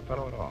that kind of a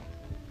fellow at all.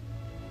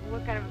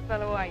 What kind of a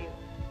fellow are you?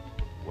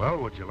 Well,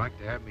 would you like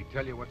to have me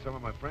tell you what some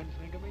of my friends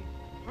think of me?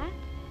 Huh?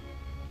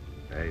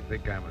 They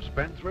think I'm a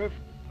spendthrift,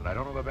 that I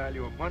don't know the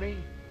value of money,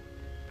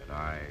 that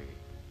I've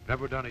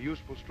never done a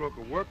useful stroke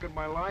of work in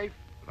my life,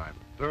 that I'm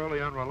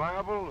thoroughly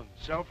unreliable and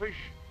selfish,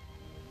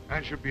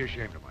 and should be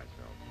ashamed of myself.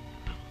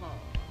 Oh.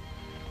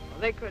 Well,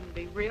 they couldn't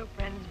be real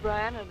friends,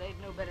 Brian, or they'd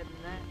know better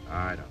than that.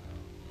 I don't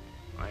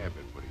know. I have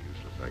been pretty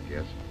useless, I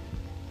guess.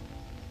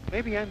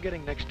 Maybe I'm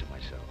getting next to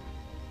myself.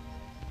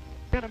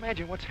 Can't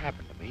imagine what's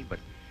happened to me, but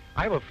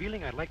I have a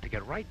feeling I'd like to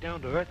get right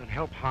down to earth and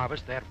help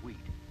harvest that wheat.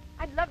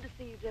 I'd love to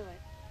see you do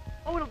it.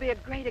 Oh, it'll be a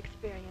great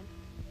experience.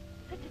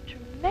 Such a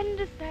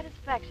tremendous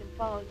satisfaction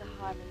follows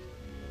a harvest.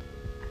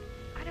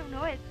 I don't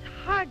know, it's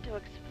hard to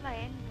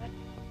explain, but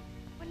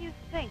when you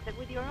think that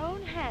with your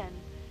own hands,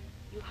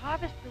 you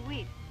harvest the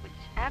wheat, which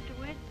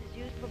afterwards is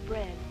used for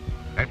bread.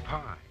 And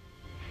pie.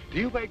 Do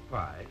you bake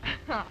pies?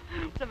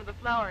 Some of the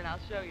flour, and I'll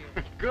show you.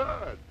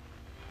 Good.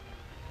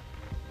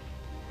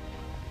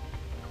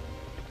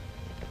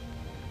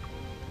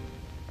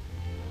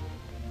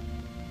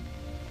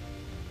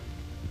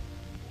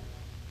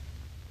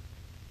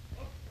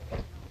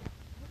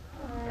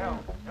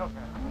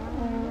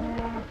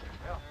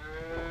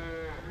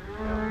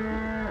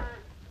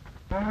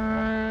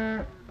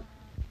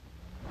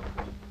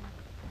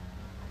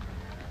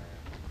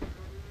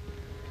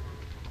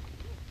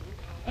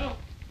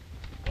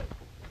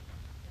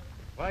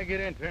 If I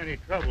get into any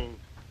trouble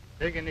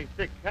taking these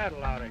sick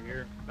cattle out of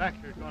here,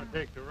 Baxter's going to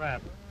take the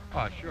rap.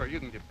 Oh, sure, you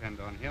can depend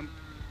on him.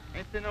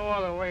 Ain't there no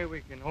other way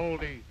we can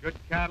hold these good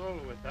cattle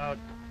without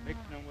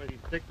mixing them with these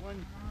sick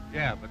ones?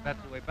 Yeah, but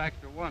that's the way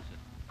Baxter wants it.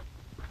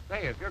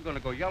 Say, if you're going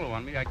to go yellow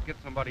on me, I can get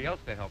somebody else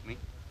to help me.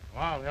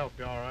 Well, I'll help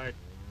you, all right.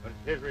 But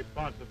it's his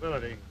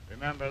responsibility.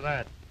 Remember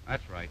that.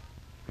 That's right.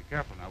 Be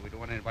careful now. We don't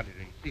want anybody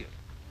to see us.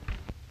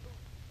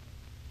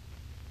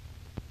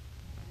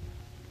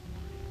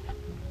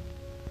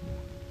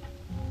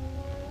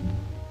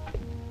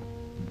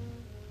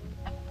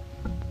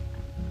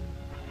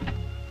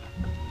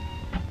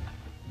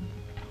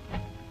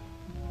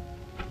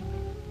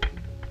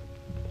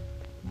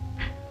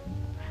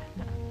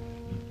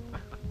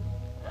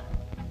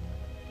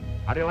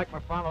 How do you like my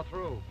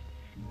follow-through?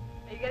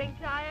 Are you getting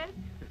tired?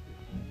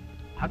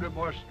 100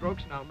 more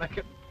strokes and I'll make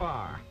it in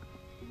par.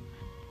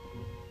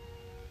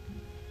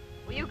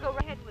 Well, you go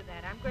right ahead with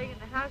that. I'm going in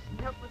the house and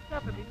help with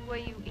supper before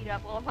you eat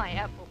up all my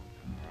apples.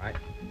 All right.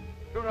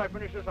 As soon as I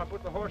finish this, I'll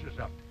put the horses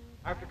up.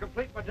 I have to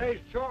complete my day's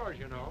chores,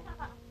 you know.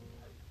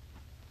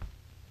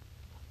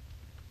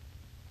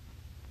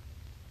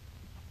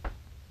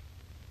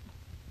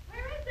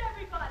 Where is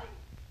everybody?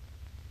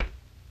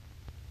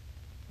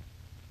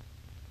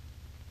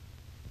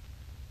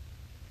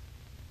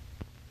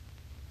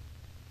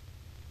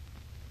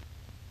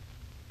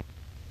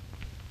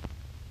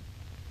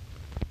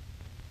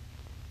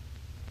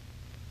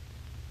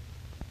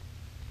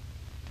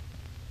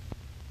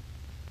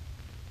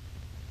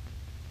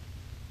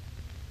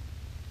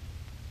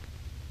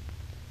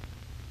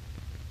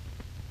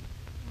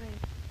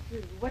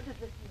 Sue, what does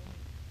this mean?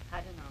 I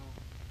don't know.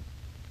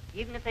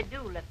 Even if they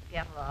do let the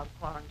cattle out of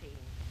quarantine,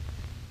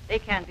 they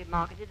can't be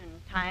marketed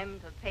in time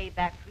to pay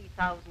back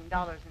 $3,000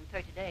 in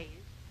 30 days.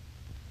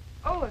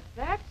 Oh, if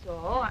that's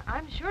all,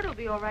 I'm sure it'll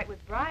be all right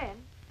with Brian.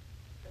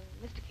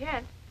 Mr.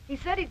 Kent, he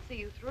said he'd see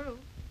you through.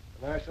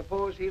 And I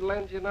suppose he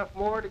lends you enough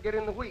more to get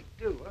in the wheat,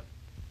 too, huh?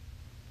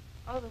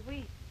 Oh, the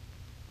wheat.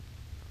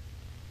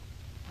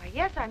 Why,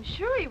 yes, I'm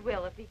sure he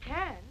will if he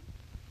can.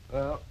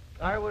 Well,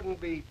 I wouldn't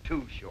be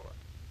too sure.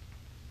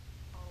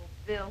 Oh,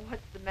 Bill,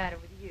 what's the matter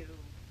with you?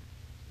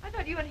 I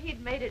thought you and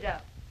he'd made it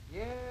up.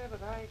 Yeah,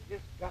 but I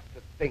just got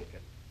to thinking.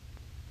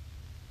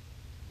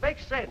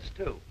 Makes sense,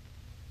 too.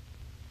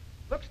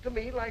 Looks to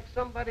me like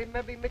somebody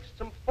maybe mixed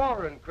some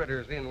foreign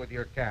critters in with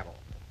your cattle.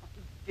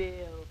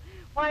 Bill,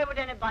 why would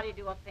anybody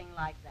do a thing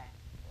like that?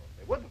 Well,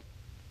 they wouldn't.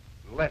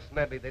 Unless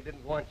maybe they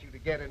didn't want you to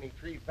get any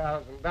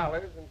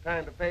 $3,000 in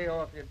time to pay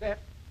off your debt.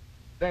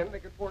 Then they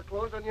could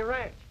foreclose on your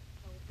ranch.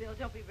 Oh, Bill,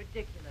 don't be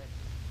ridiculous.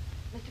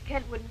 Mr.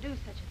 Kent wouldn't do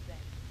such a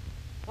thing.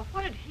 Well,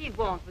 what did he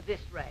want with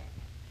this ranch?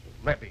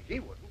 Maybe he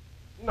wouldn't.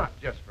 Not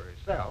just for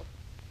himself.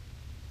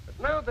 But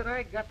now that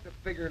I got to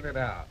figuring it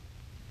out,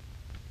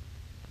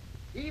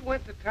 he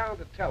went to town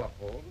to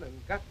telephone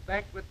and got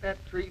back with that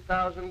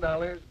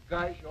 $3,000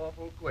 gosh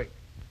awful quick.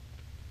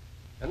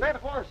 And that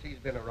horse he's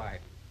been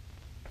a-riding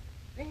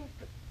seems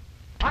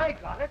to... I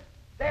got it.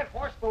 That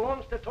horse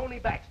belongs to Tony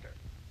Baxter.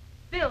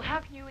 Bill, how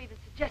can you even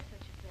suggest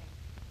such a thing?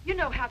 You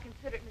know how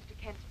considerate Mr.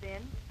 Kent's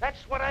been.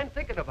 That's what I'm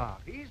thinking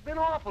about. He's been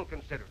awful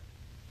considerate.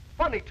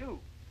 Funny, too.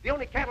 The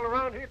only cattle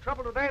around here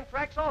troubled with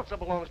anthrax also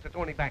belongs to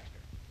Tony Baxter.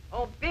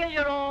 Oh, Bill,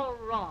 you're all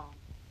wrong.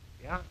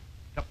 Yeah?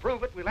 To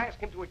prove it, we'll ask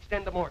him to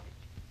extend the mortgage.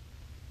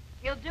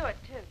 He'll do it,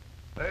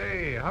 too.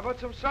 Hey, how about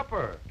some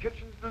supper?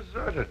 Kitchen's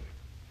deserted.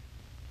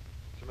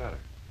 What's the matter?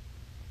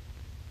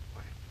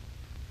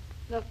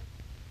 Look,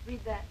 read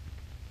that.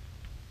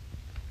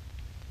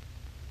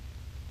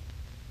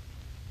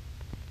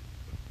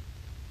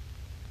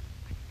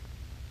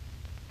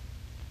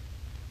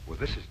 Well,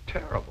 this is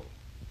terrible.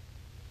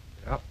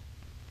 Yep.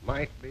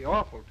 Might be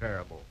awful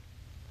terrible.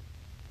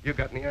 You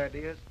got any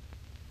ideas?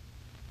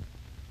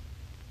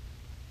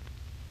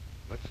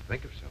 Let's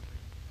think of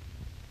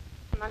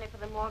something. Money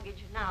for the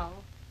mortgage now,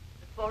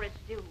 before it's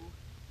due.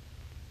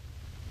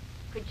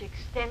 Could you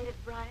extend it,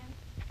 Brian?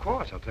 Of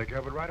course, I'll take care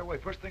of it right away,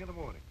 first thing in the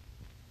morning.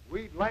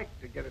 We'd like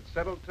to get it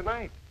settled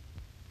tonight.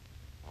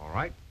 All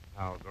right,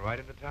 I'll go right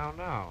into town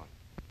now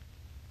and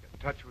get in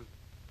touch with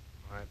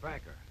my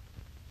banker.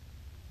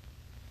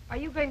 Are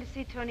you going to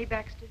see Tony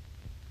Baxter?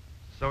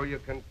 So you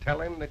can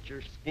tell him that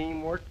your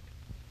scheme worked?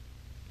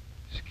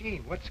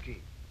 Scheme? What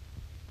scheme?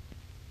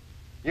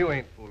 You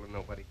ain't fooling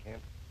nobody,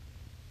 Kent.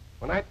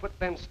 When I put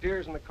them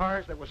steers in the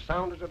cars, they was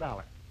sound as a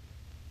dollar.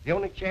 The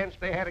only chance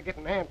they had of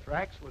getting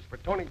anthrax was for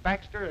Tony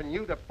Baxter and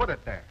you to put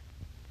it there.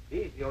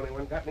 He's the only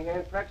one got any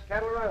anthrax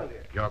cattle around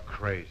here. You're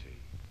crazy.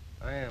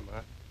 I am,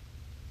 huh?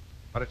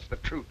 But it's the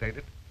truth, ain't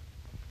it?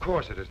 Of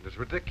course it isn't. It's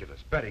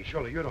ridiculous. Betty,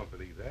 surely you don't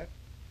believe that.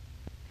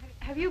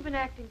 Have you been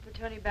acting for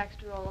Tony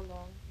Baxter all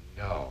along?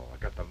 No, I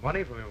got the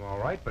money from him all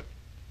right, but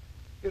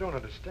you don't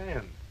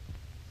understand.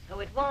 So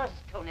it was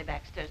Tony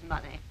Baxter's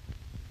money.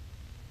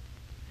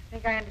 I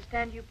think I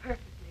understand you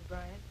perfectly,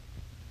 Brian.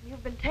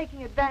 You've been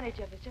taking advantage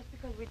of us just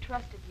because we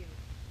trusted you.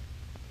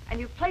 And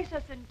you place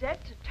us in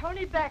debt to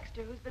Tony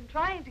Baxter, who's been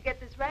trying to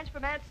get this ranch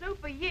from Aunt Sue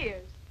for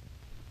years.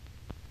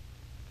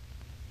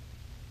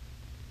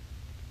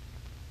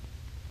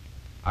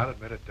 I'll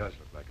admit it does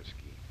look like a scheme.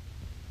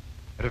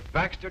 And if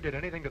Baxter did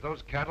anything to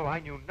those cattle, I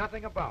knew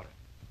nothing about it.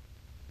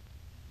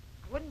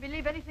 I wouldn't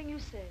believe anything you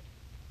said.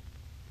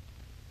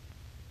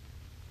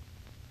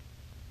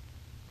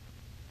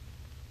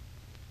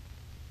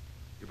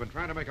 You've been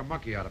trying to make a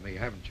monkey out of me,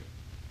 haven't you?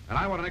 And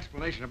I want an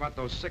explanation about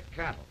those sick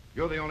cattle.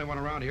 You're the only one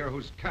around here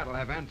whose cattle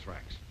have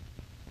anthrax.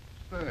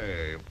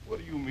 Say, what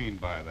do you mean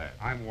by that?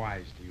 I'm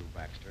wise to you,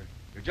 Baxter.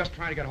 You're just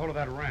trying to get hold of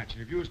that ranch, and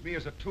you've used me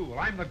as a tool.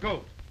 I'm the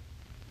goat.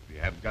 If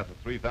you haven't got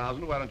the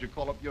 $3,000, why don't you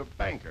call up your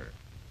banker?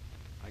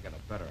 I got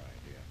a better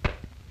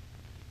idea.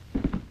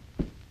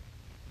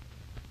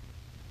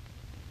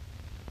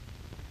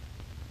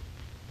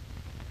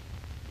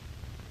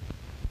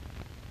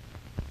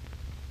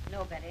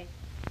 No, Betty.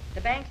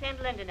 The banks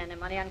ain't lending any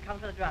money on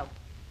account of the drought.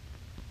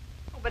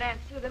 Oh, but Aunt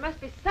Sue, there must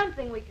be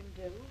something we can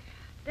do.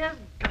 There's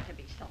got to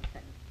be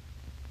something.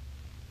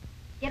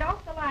 Get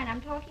off the line.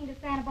 I'm talking to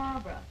Santa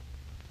Barbara.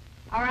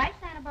 All right,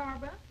 Santa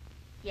Barbara.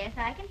 Yes,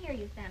 I can hear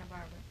you, Santa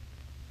Barbara.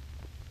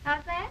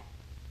 How's that?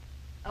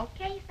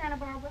 Okay, Santa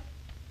Barbara.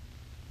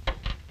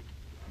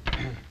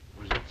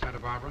 Was it Santa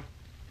Barbara?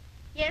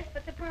 Yes,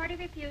 but the party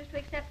refused to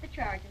accept the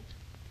charges.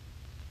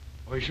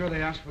 Are you sure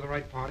they asked for the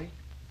right party?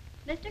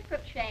 Mr.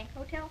 Crookshank,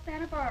 Hotel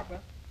Santa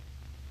Barbara.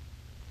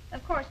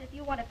 Of course, if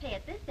you want to pay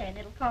at this end,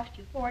 it'll cost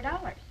you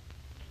 $4,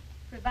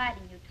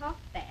 providing you talk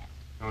fast.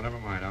 No, never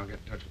mind. I'll get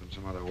in touch with them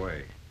some other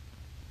way.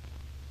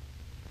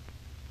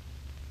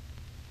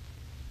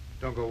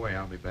 Don't go away.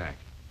 I'll be back.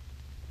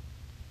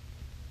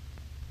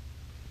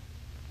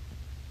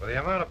 For the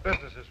amount of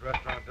business this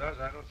restaurant does,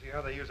 I don't see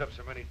how they use up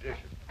so many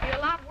dishes. It'll be a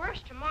lot worse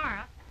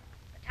tomorrow.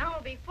 The town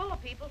will be full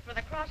of people for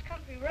the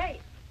cross-country race.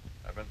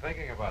 I've been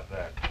thinking about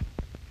that.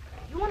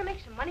 You want to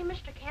make some money,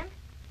 Mr. Kent?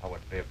 I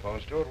wouldn't be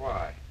opposed to it.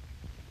 Why?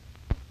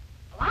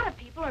 A lot of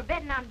people are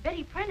betting on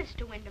Betty Prentice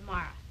to win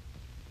tomorrow.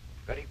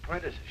 Betty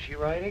Prentice, is she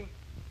riding?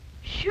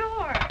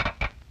 Sure.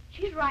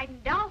 She's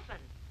riding Dolphin.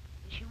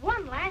 And she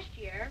won last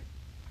year.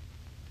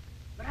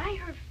 But I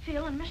heard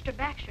Phil and Mr.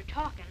 Baxter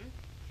talking,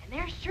 and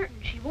they're certain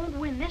she won't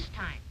win this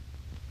time.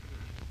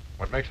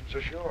 What makes them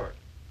so sure?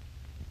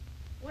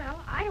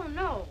 Well, I don't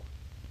know.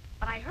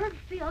 But I heard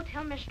Phil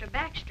tell Mr.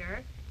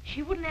 Baxter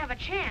she wouldn't have a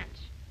chance.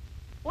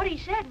 What he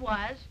said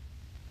was,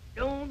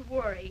 "Don't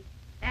worry,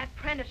 that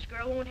Prentice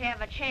girl won't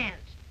have a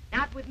chance.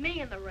 Not with me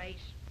in the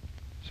race."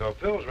 So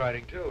Phil's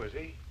riding too, is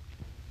he?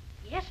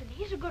 Yes, and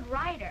he's a good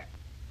rider.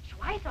 So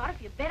I thought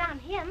if you bet on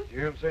him... Did you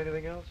hear him say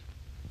anything else?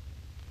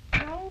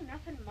 No,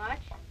 nothing much.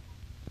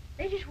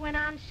 They just went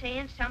on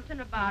saying something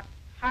about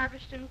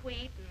harvesting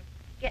wheat and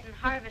getting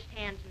harvest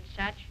hands and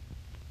such.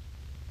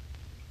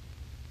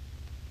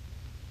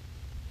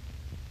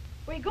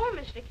 Where you going,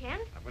 Mr.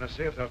 Kent? I'm going to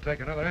see if they'll take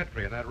another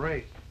entry in that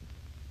race.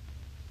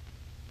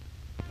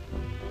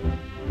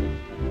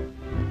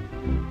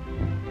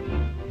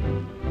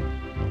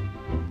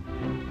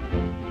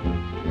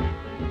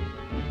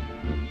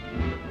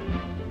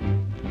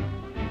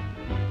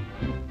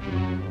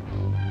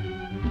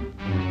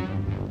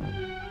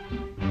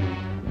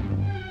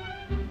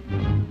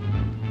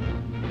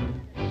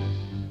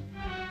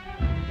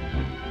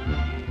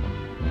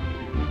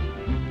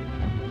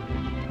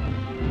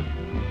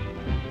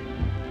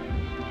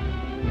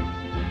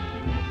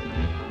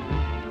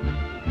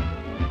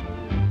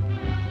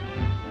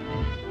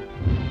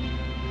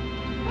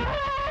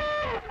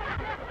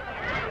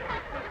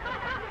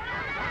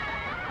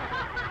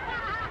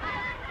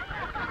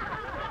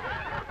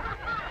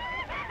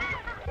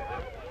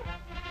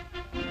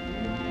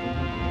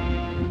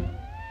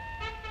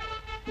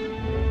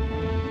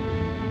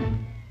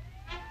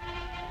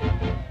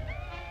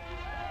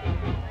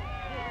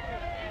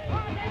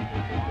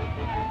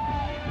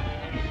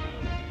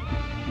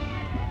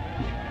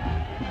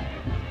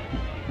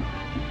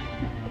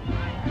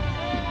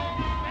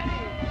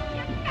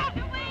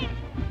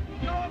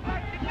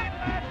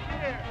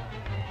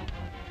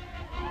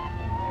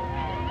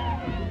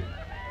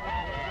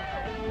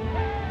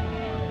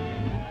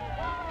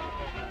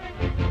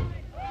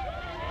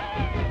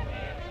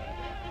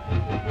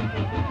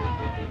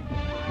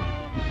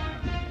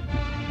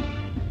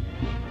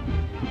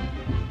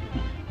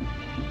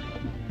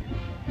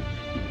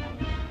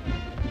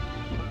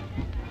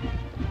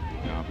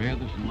 Bear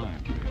this in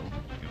mind, Phil.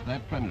 If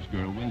that Prentice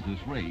girl wins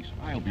this race,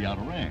 I'll be out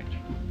of ranch.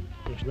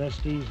 Just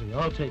rest easy.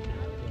 I'll take her.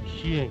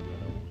 She ain't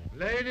gonna win.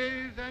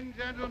 Ladies and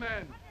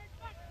gentlemen,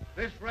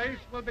 this race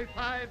will be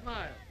 5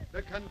 miles.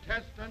 The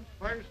contestants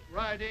first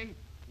riding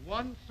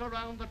once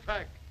around the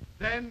track,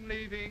 then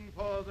leaving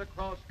for the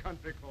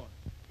cross-country course.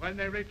 When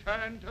they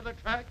return to the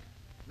track,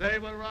 they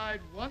will ride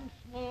once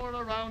more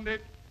around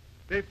it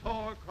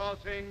before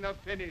crossing the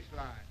finish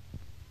line.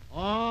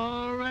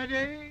 All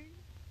ready?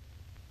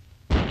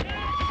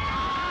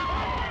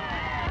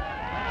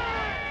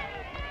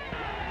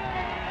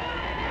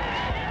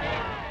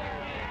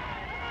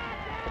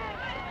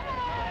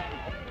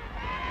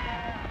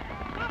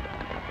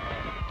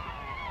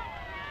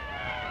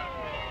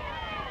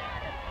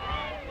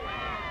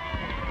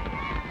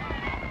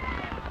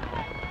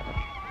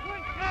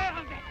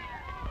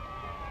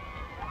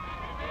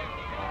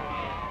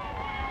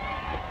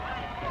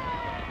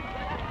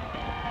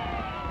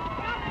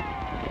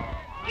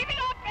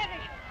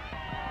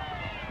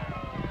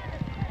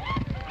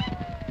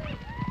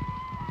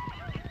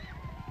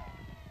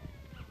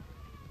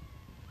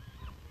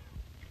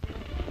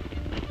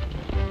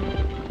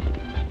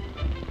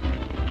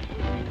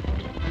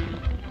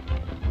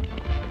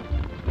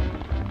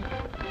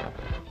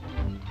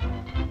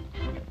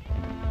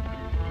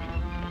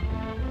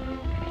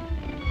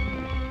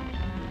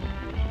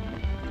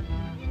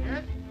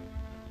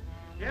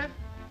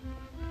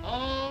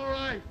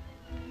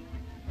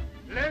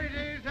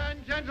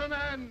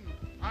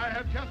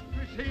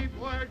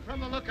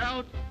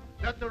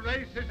 That the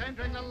race is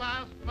entering the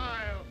last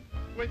mile,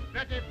 with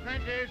Betty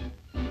Prentice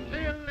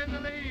still in the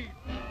lead.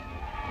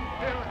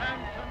 Phil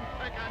Hanson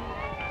second,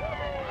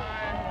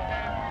 and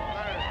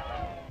third.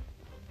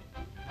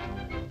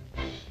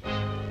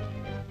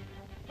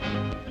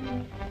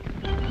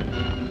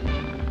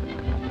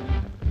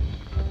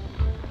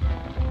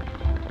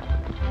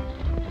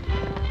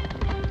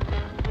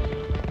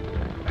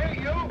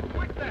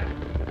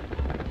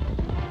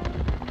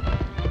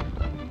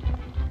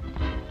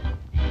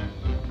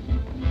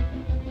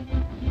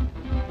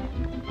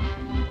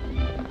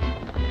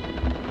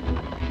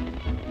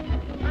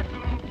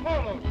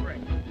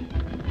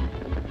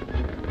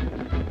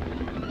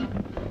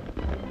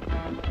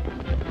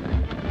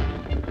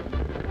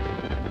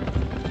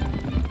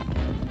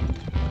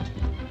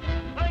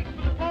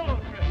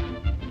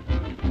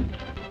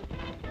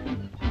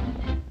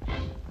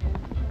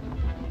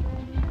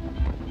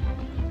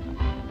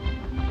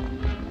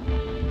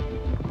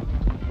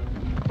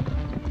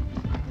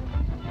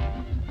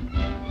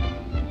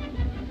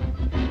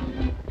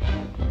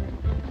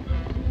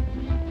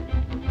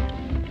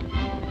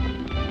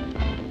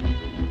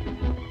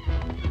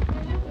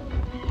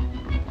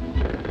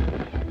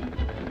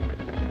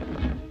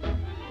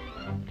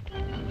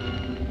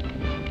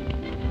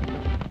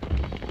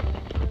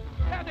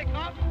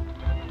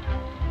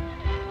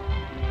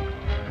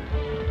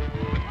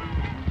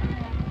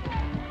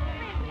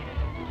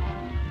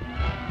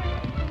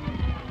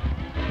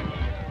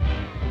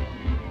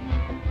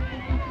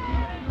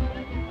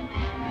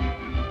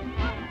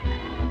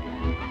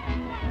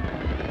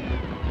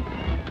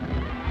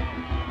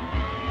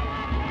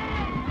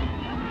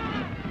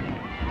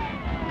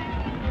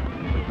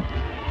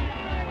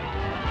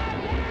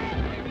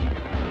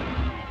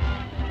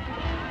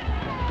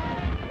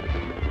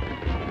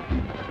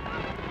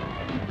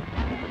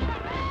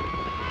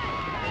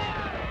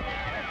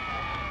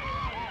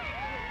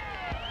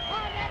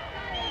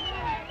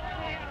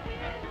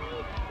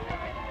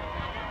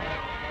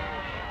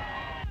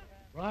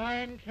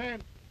 and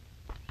Kent.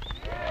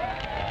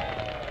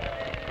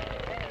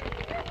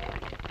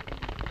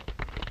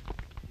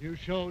 You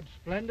showed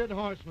splendid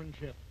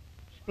horsemanship.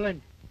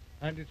 Splendid.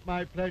 And it's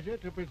my pleasure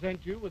to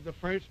present you with the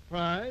first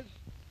prize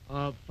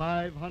of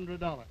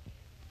 $500.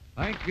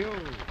 Thank you.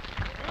 And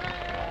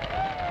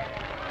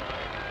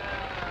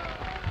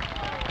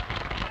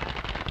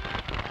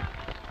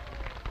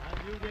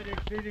you did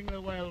exceedingly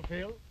well,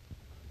 Phil.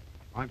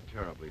 I'm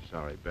terribly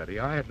sorry, Betty.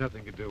 I had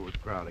nothing to do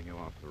with crowding you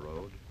off the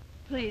road.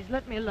 Please,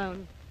 let me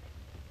alone.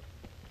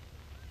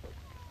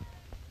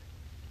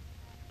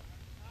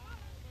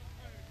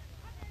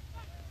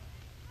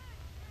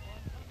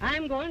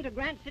 I'm going to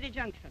Grant City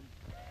Junction.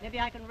 Maybe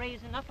I can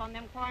raise enough on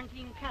them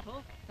quarantine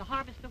cattle to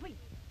harvest the wheat.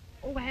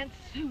 Oh, Aunt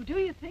Sue, do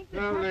you think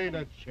that... There ain't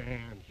a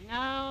chance.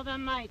 No, there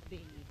might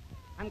be.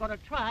 I'm going to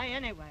try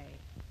anyway.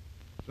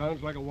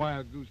 Sounds like a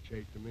wild goose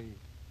chase to me.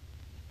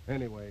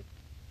 Anyway,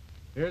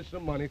 here's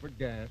some money for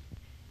gas.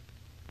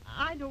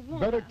 I don't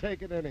want Better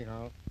take it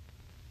anyhow.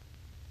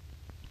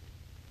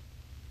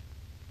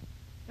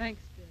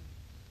 Thanks, Bill.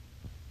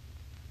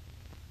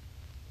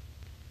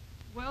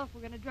 Well, if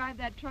we're going to drive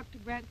that truck to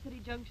Grant City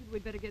Junction,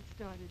 we'd better get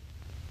started.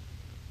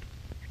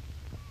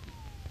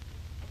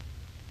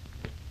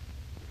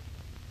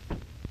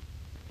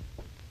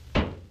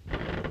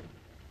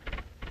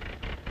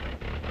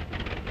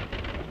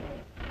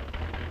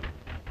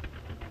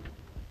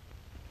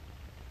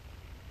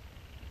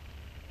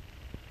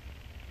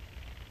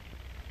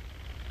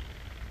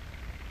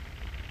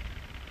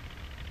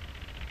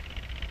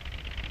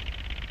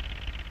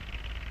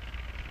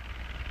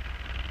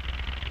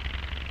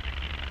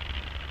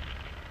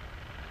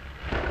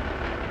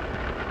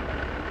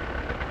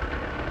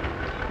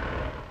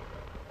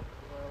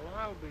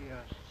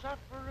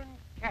 Suffering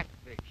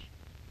catfish.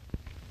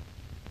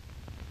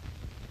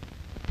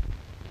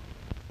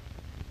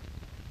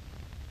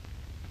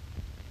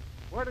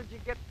 Where did you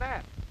get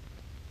that?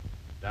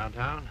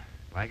 Downtown.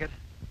 Like it?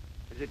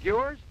 Is it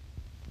yours?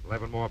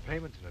 11 more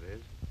payments than it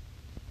is.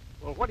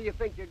 Well, what do you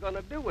think you're going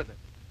to do with it?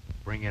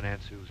 Bring in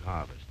Aunt Sue's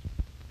harvest.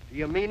 Do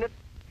you mean it?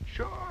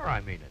 Sure,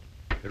 I mean it.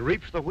 It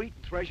reaps the wheat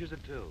and threshes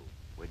it, too.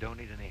 We don't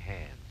need any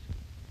hands.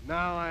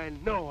 Now I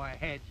know I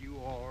had you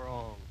all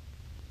wrong.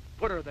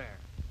 Put her there.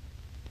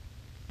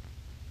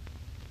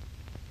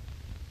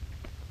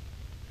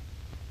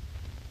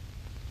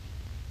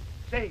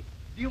 Say,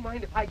 do you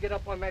mind if I get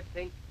up on that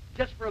thing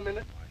just for a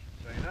minute? I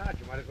should say not.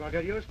 You might as well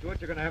get used to it.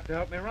 You're going to have to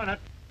help me run it.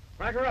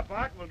 Crank her up,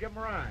 Art, and we'll give him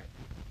a ride.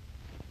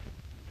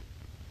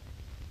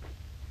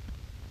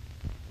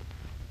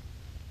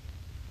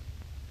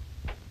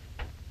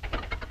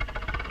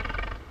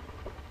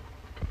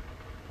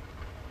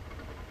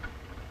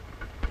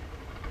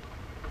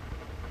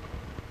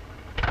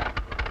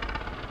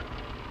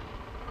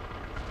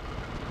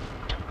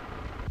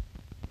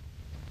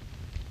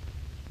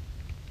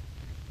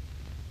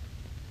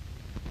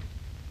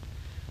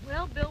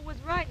 Well, Bill was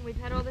right, and we've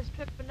had all this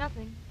trip for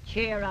nothing.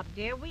 Cheer up,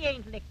 dear. We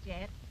ain't licked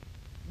yet.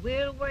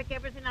 We'll work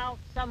everything out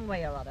some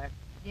way or other.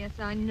 Yes,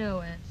 I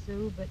know, Aunt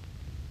Sue, but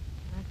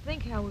I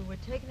think how we were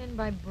taken in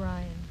by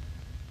Brian.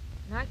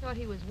 And I thought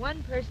he was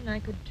one person I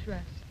could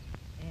trust.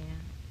 Yeah.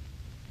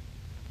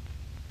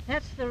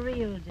 That's the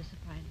real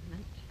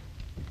disappointment.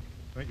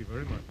 Thank you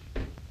very much.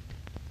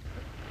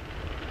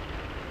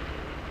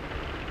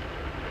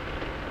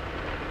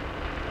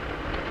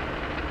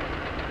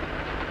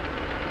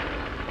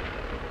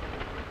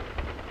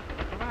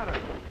 What's the matter?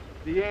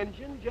 The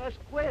engine just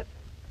quit.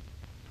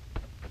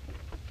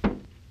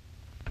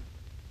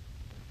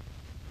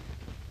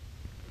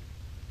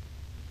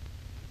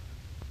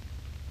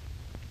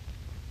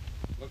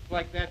 Looks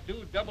like that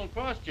dude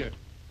double-crossed you.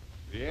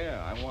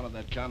 Yeah, I wanted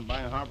that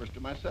combine harvester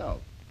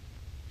myself.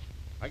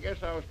 I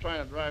guess I was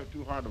trying to drive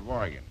too hard a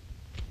bargain.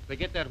 If they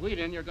get that wheat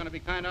in, you're going to be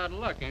kind of out of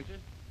luck, ain't you?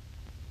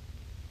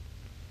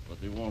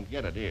 But they won't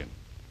get it in.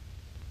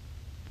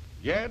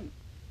 Jed?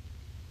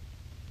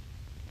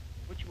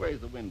 Which way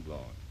is the wind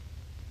blowing?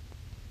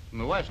 From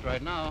the west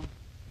right now.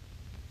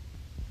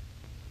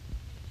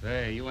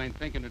 Say, you ain't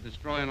thinking of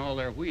destroying all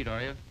their wheat,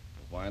 are you?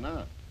 Why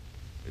not?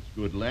 It's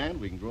good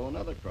land, we can grow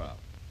another crop.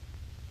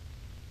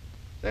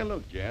 Say,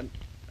 look, Jed,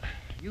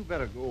 you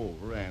better go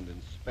over and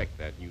inspect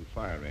that new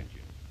fire engine.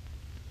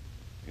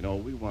 You know,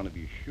 we want to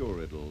be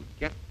sure it'll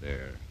get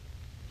there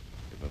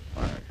if a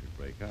fire should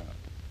break out.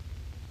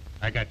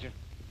 I got you.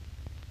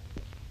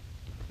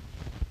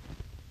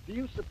 Do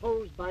you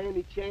suppose by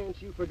any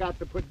chance you forgot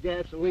to put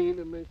gasoline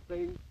in this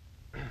thing?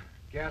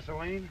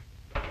 Gasoline?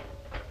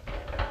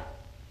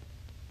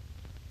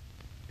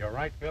 You're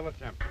right, Bill,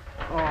 it's empty.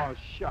 Oh,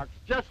 shucks.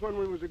 Just when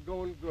we was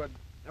going good.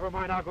 Never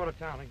mind, I'll go to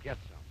town and get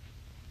some.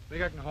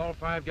 Think I can haul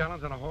 5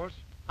 gallons on a horse?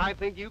 I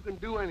think you can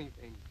do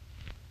anything.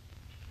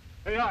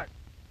 Hey, Art,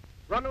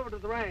 run over to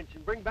the ranch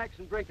and bring back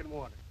some drinking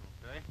water.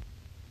 Okay.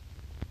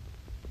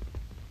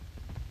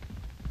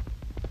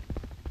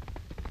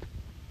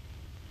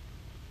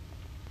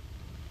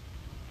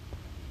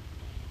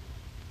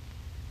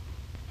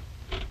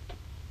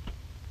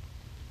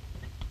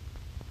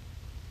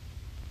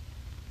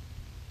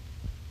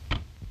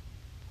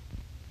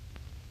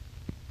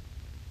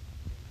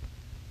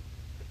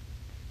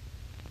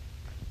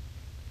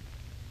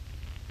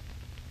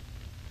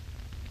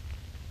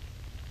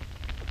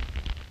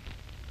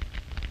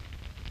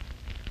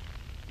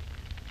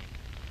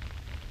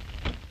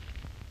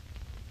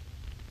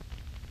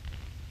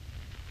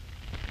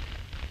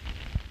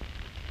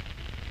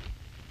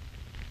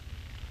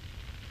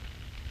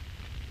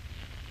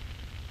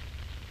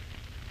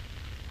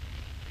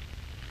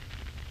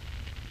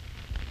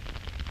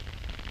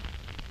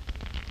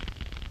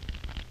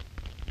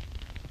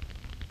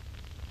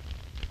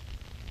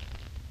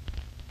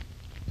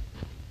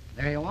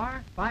 There you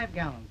are, 5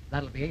 gallons.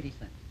 That'll be 80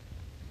 cents.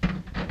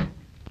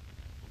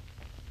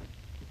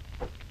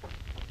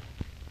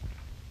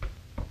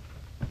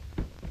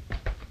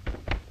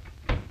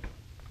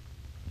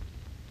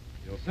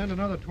 You'll send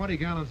another 20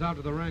 gallons out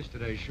to the ranch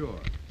today, sure.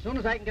 As soon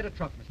as I can get a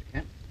truck, Mr.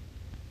 Kent.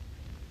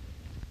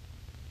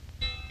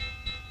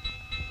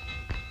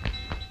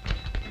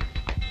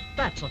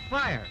 That's a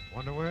fire.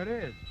 Wonder where it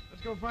is.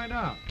 Let's go find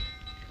out.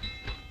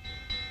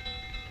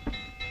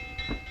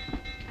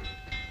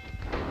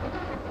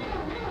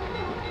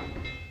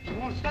 It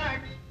won't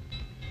start.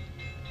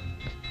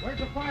 Where's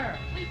the fire?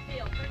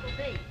 Wheatfield, Circle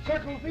B.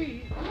 Circle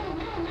V?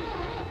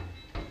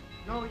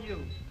 No use.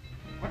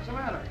 What's the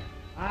matter?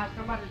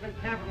 Somebody's been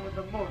tampering with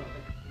the motor.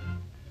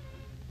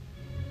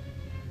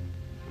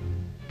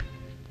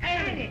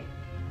 Andy!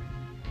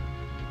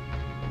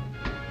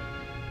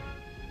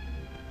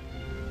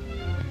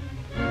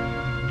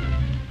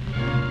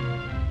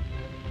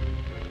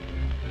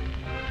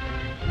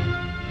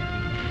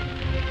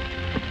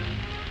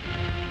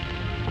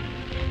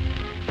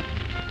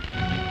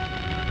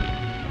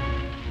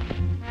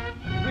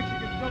 Think you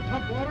can still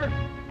pump water?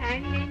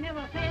 And he ain't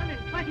never failed in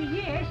 20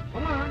 years.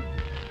 Come on.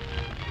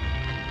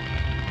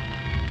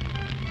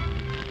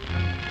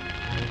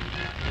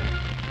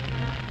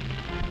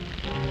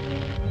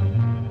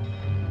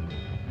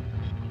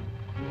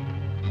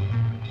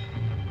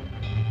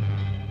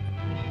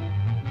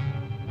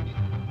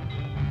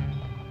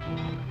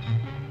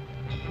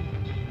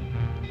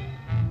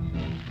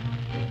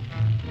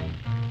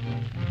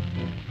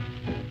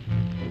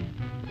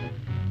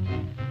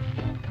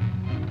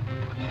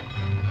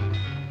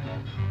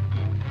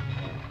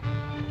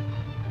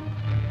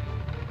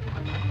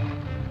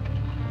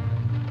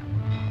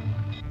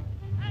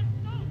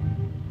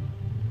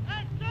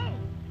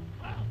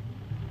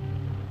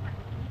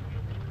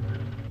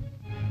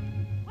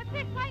 What's the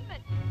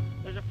excitement?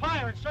 There's a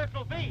fire in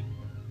Circle V.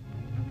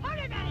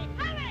 Hurry, Benny,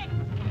 hurry!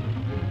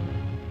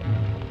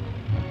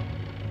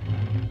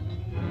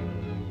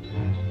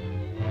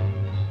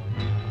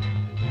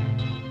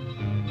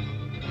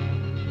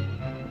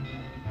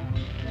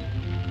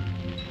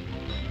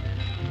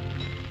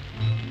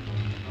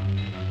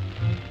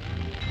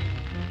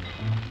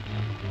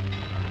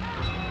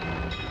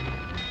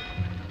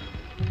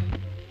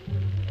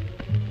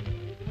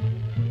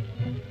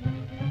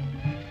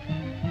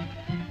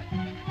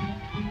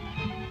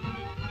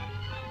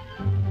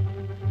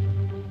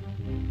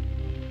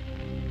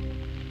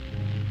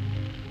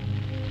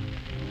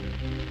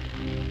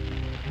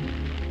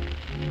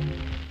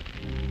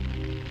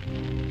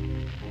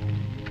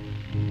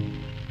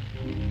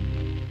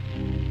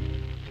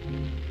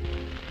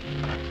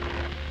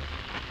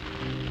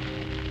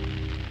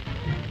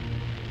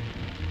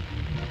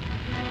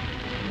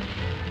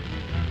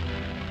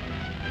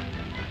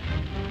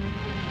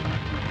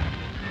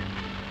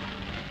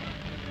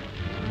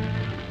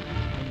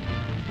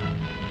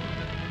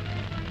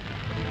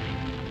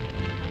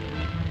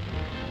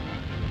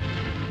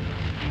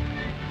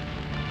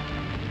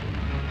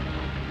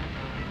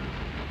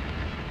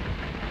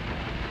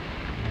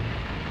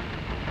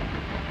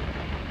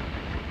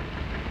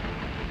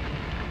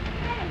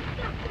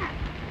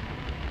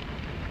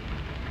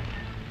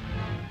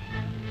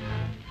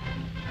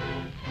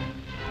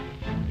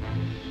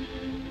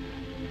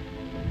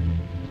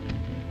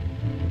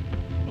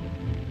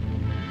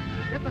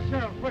 Get the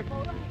sheriff, quick.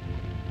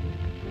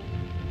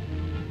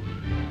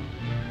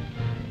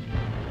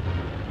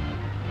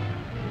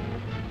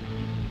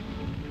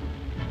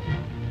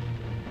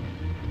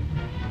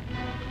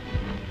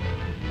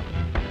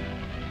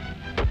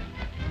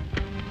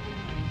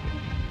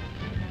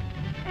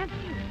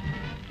 Anthony,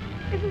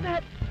 isn't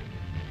that...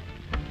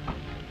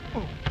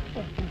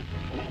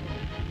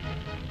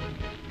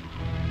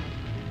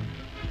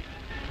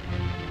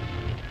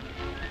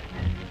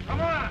 Come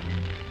on.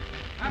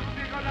 Half of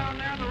you go down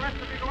there and the rest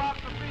of you go out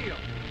in the field.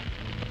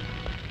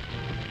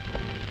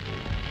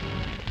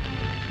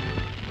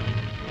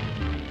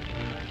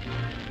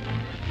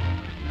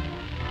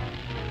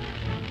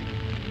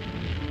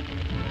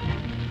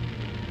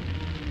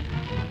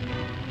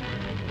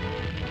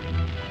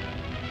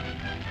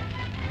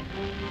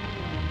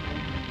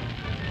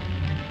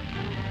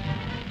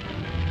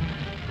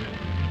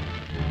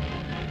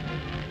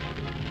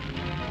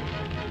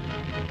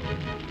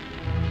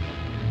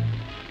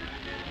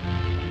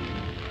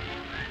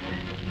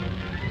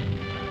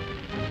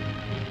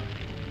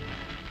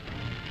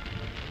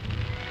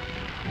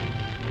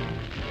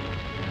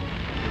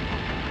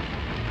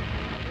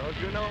 Don't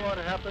you know what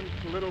happens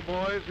to little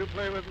boys who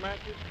play with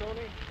matches,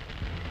 Tony?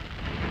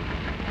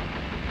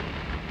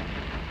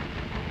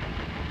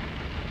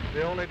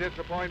 The only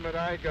disappointment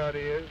I got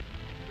is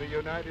the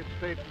United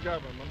States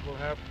government will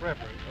have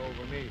preference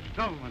over me.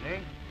 Government, eh?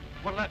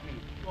 What'll that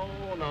mean?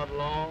 Oh, not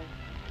long.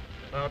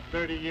 About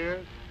 30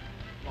 years.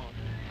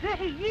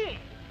 30 years?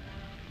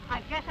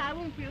 I guess I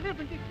won't be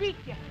living to greet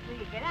you till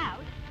you get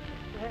out.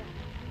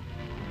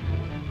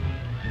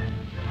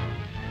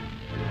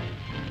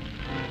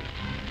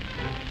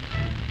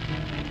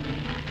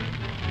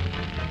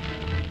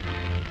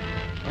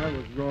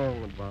 was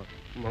wrong about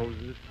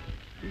Moses.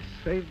 He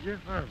saved your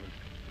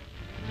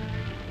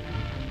harvest.